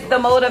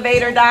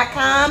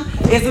jazzthemotivator.com.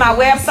 It's my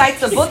website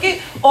to book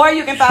it. Or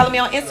you can follow me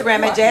on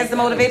Instagram at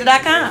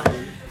jazzthemotivator.com.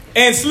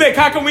 And Slick,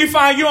 how can we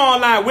find you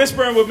online?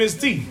 Whispering with Miss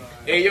T.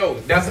 hey, yo,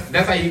 that's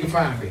how you can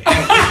find me.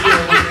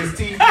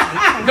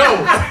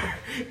 No.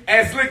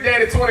 At Slick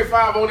Daddy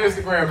 25 on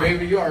Instagram,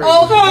 baby. You already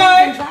know.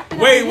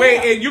 Wait,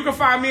 and you can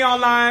find me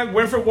online,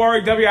 Winfred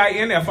Warwick,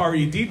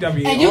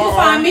 WINFREDWARD. And you can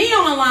find me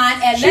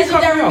online at She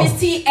Legendary coming Miss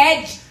T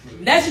at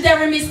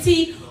Legendary Miss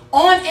T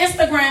on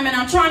Instagram, and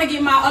I'm trying to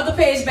get my other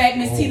page back,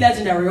 Miss T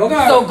Legendary.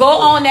 Okay. So go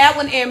on that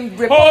one and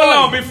report. Hold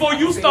on, before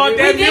you start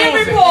that we did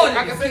music. report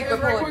I it. can say this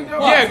right quick,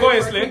 though. Yeah, go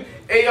ahead, Slick.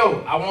 Hey, yo,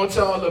 I want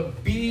y'all to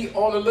be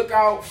on the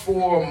lookout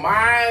for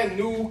my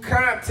new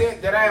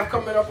content that I have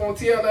coming up on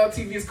TLL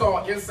TV. It's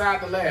called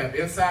Inside the Lab.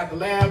 Inside the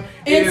Lab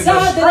is a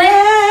Inside the straight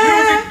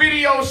Lab. music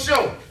video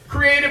show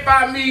created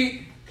by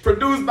me,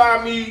 produced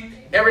by me.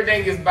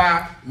 Everything is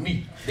by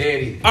me. There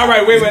it is. All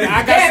right, wait. I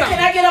got Damn, something.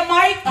 can I get a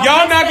mic?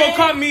 Y'all not gonna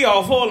cut me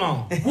off. Hold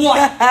on.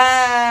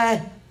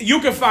 What? You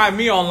can find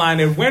me online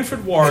at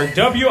Winfred Warwick,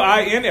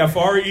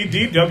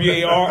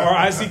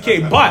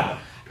 WINFREDWARRICK. But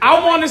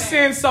I want to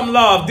send some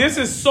love. This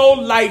is so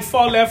light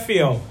for left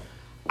field.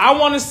 I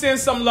want to send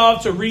some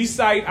love to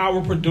Recite,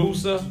 our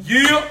producer.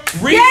 Yeah.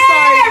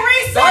 Recite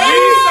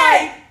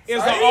Recite!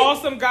 is an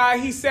awesome guy.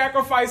 He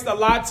sacrificed a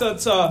lot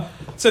to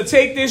to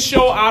take this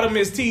show out of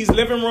Miss T's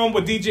living room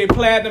with DJ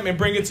Platinum and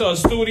bring it to a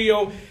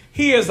studio.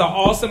 He is an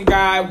awesome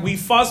guy. We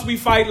fuss, we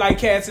fight like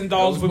cats and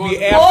dogs, but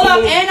we absolutely... Hold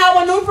up, and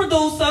our new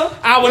producer.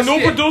 Our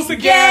new producer,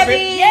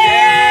 Gabby.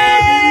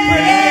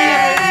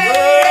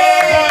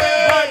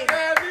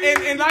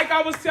 And like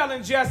I was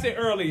telling Jesse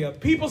earlier,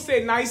 people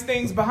say nice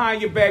things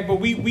behind your back, but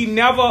we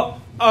never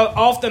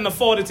often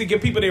afforded to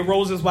give people their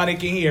roses while they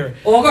can hear.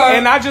 Okay.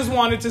 And I just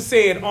wanted to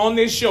say it on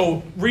this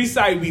show.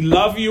 Recite, we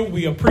love you.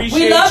 We appreciate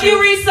you. We love you,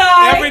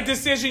 Recite. Every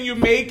decision you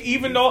make,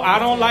 even though I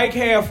don't like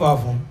half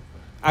of them,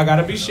 I got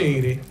to be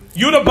shady.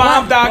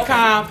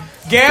 YouTheBomb.com.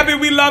 Gabby,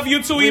 we love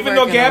you too, even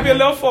though Gabby a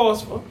little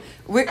forceful.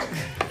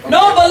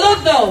 No, but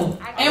look though,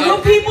 and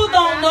what people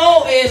don't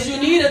know is you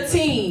need a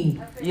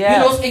team.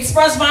 Yeah. You know,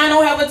 Express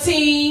Vinyl have a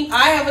team.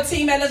 I have a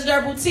team at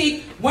Legendary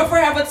Boutique.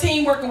 Winfrey have a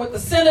team working with the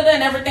senator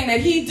and everything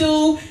that he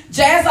do.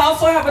 Jazz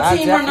also have a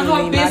team running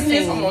her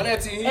business. I'm on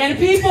that team. And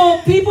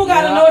people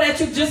got to know that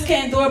you just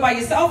can't do it by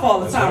yourself all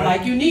the time.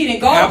 Like you need,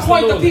 and God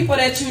appoint the people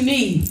that you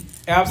need.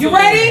 Absolutely.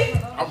 You ready?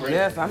 I'm ready.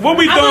 Yes, What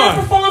we I'm going to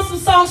doing? perform some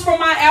songs from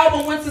my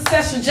album Winter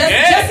Session.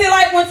 Jesse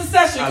like Winter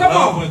Session. I Come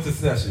love on. Winter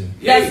Session.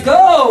 Let's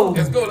go.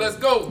 Let's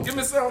go. Give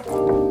me some.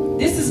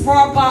 This is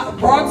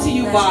brought to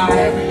you by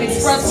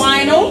Express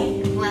Vinyl.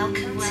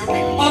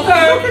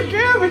 Okay. Look at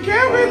Gabby.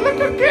 Look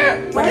at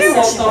Gabby. Look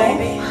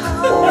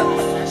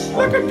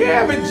Look at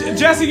Gabby.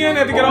 Jesse, you ain't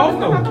had to get off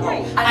though.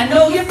 I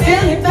know you're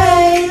feeling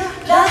pain.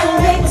 Love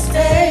don't make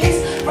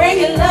mistakes. Bring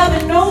your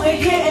loving over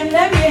here and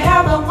let me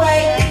have my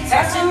way.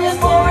 Touching this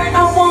boring,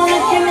 I wanna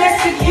get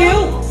next to you.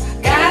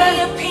 Got a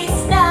little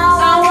piece now.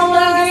 I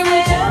wanna get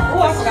with you.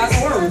 Oh, I forgot the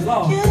words.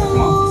 Lord. Come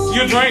on.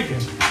 You're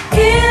drinking.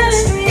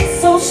 Feeling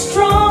so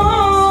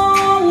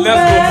strong.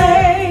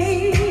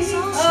 Let's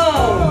go.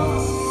 Oh.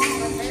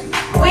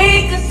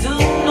 We could do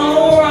no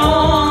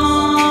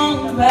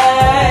wrong,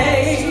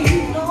 babe.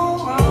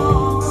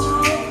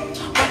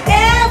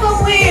 Whenever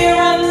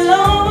we're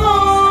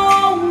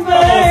alone,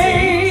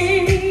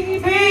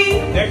 baby.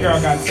 That girl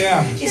got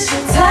talent. It's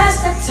your touch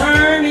that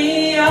turn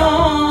me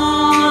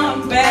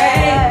on,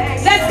 babe.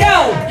 Let's go.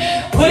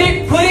 Put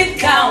it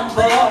down,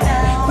 boy.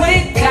 Put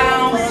it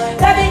down.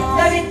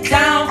 Love it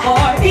down,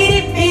 boy.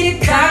 Beat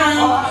it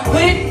down.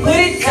 Put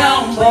it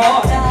down,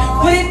 boy.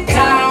 Put it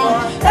down.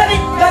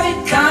 Love it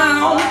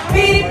down.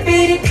 Beat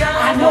it down.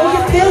 I know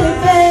you feel it,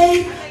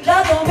 babe.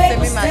 Love don't make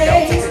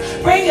mistakes.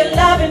 Bring your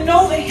loving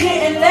over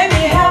here and let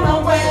me have my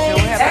way.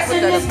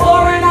 Texting is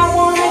boring. I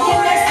wanna get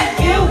next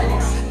to you.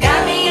 Got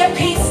me a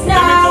piece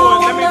now.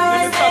 Let me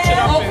touch it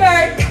up.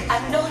 Okay. I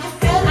know you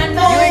feel it. I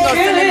know You ain't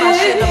gonna send me my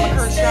shit in my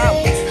curse shop.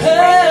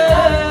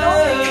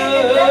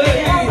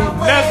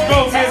 Let's go,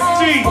 Miss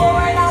T.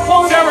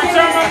 Sarah,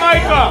 turn my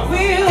mic up.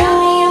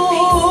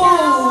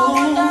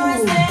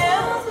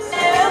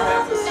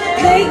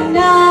 Late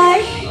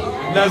night.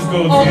 Let's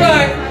go, T.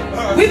 Okay.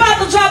 We about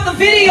to drop the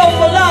video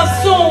for Love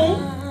soon.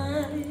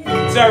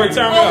 Sarah,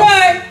 turn me up.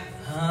 Okay.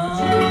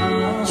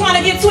 Trying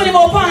to get 20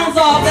 more pounds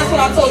off. That's what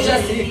I told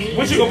Jesse.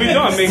 What you gonna be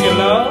doing? Making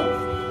love?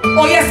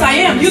 Oh, yes, I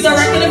am. You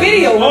directed the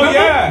video. Oh, remember?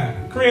 yeah.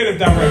 Creative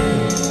director.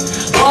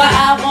 Boy,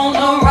 I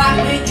wanna rock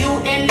with you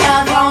and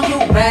love on you,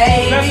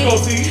 baby. Let's go,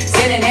 T.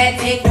 Sitting that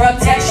dick rub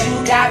text, you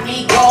got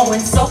me going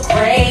so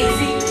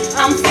crazy.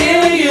 I'm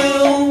feeling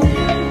you.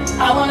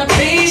 I wanna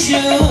please you.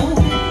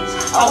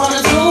 I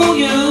wanna do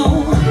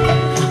you.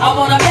 I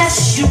wanna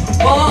bless you,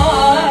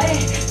 boy.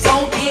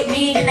 Don't get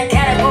me in the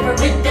category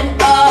with them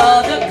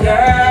other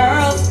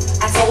girls.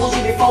 I told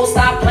you before,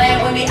 stop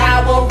playing with me.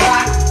 I will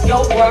rock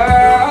your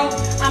world.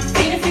 I'm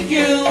feeling for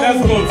you.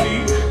 Let's go, T.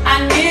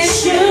 I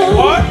miss you.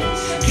 What?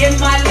 Give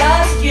my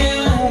love to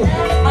you.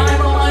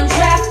 I'm on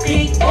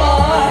traffic, boy.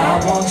 I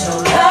want your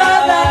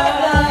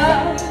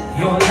love,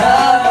 your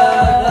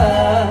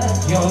love,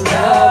 your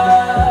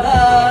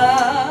love.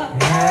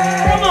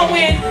 Come on,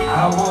 Win. I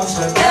want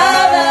your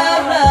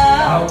love,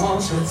 I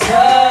want your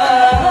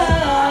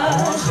touch.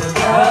 I want your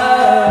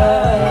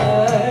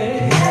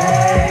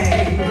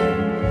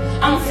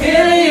touch. I'm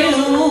feeling you.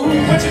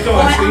 What you doing,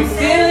 Boy, I'm T?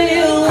 feeling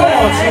you. Come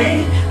on, T.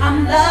 I'm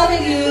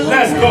loving you.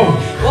 Let's go.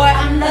 Boy,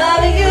 I'm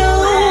loving you.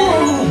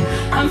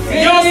 I'm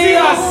feeling Y'all see you.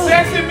 how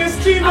sexy Miss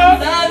T I'm look?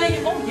 loving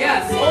you. Oh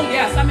yes, oh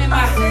yes. I'm in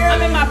my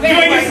bed You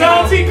ain't right your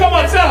now. song, T? Come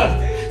on, tell us.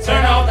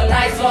 Turn off the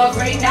lights for a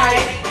great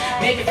night.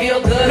 Make it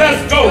feel good.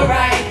 Let's make go. It feel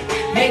right.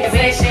 Make it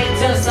feel shake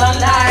to the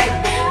sunlight.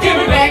 Give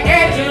me back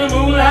into the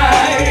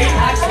moonlight.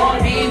 I just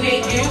wanna be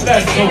with you.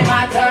 Let's go. Spending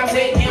my time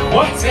with you.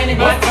 What? Spending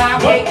my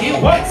time What? with you.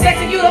 What?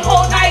 Sexing you the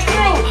whole night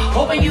through.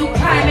 Hoping you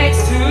climax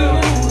too.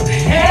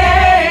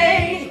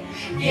 Hey,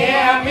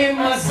 yeah, I'm in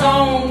my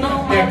zone.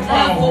 On my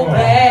level,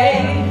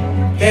 babe.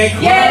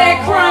 Yeah, that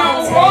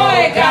Crown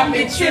Roy got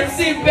me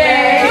tipsy,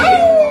 babe.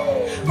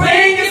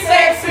 Bring your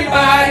sexy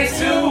body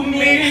to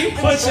me.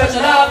 Put your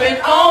loving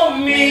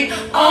on me,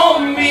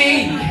 on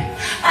me.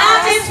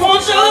 I just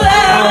want your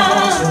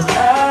love,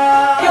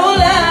 your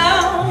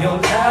love, your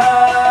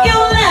love,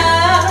 your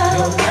love,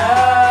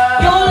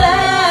 your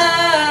love,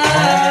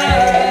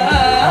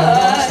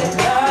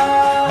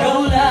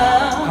 your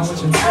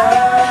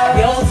love,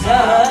 your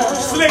touch.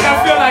 Slick, I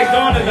feel like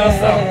doing a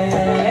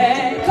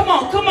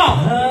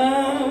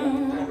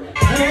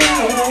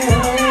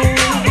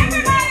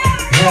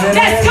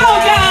Let's go,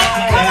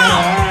 y'all. Come on.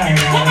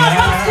 Come on,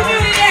 Bucks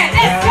community.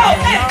 Let's go.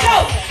 Let's go.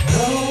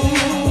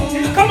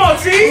 Come on,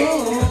 T.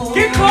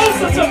 Get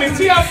closer to me.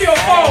 T, I feel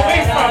far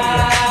away from you.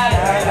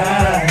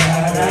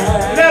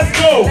 Let's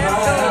go.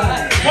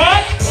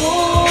 What?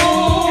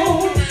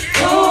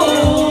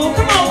 Ooh,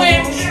 come on,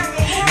 Wim.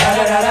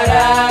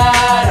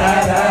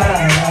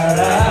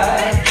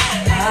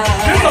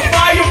 This a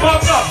fire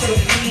buck up.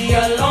 Took me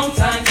a long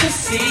time to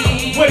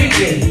see What he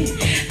did?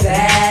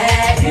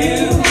 that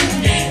you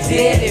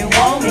didn't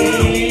want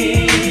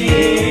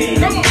me.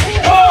 Come on.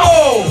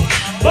 Oh!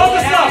 Buck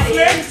us up,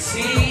 Slick.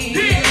 See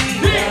the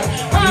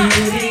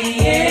beauty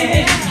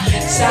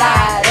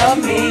inside of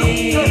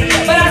me.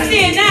 But I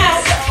see it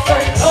now.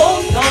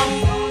 Oh, no.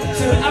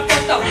 I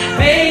fucked up.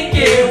 Make it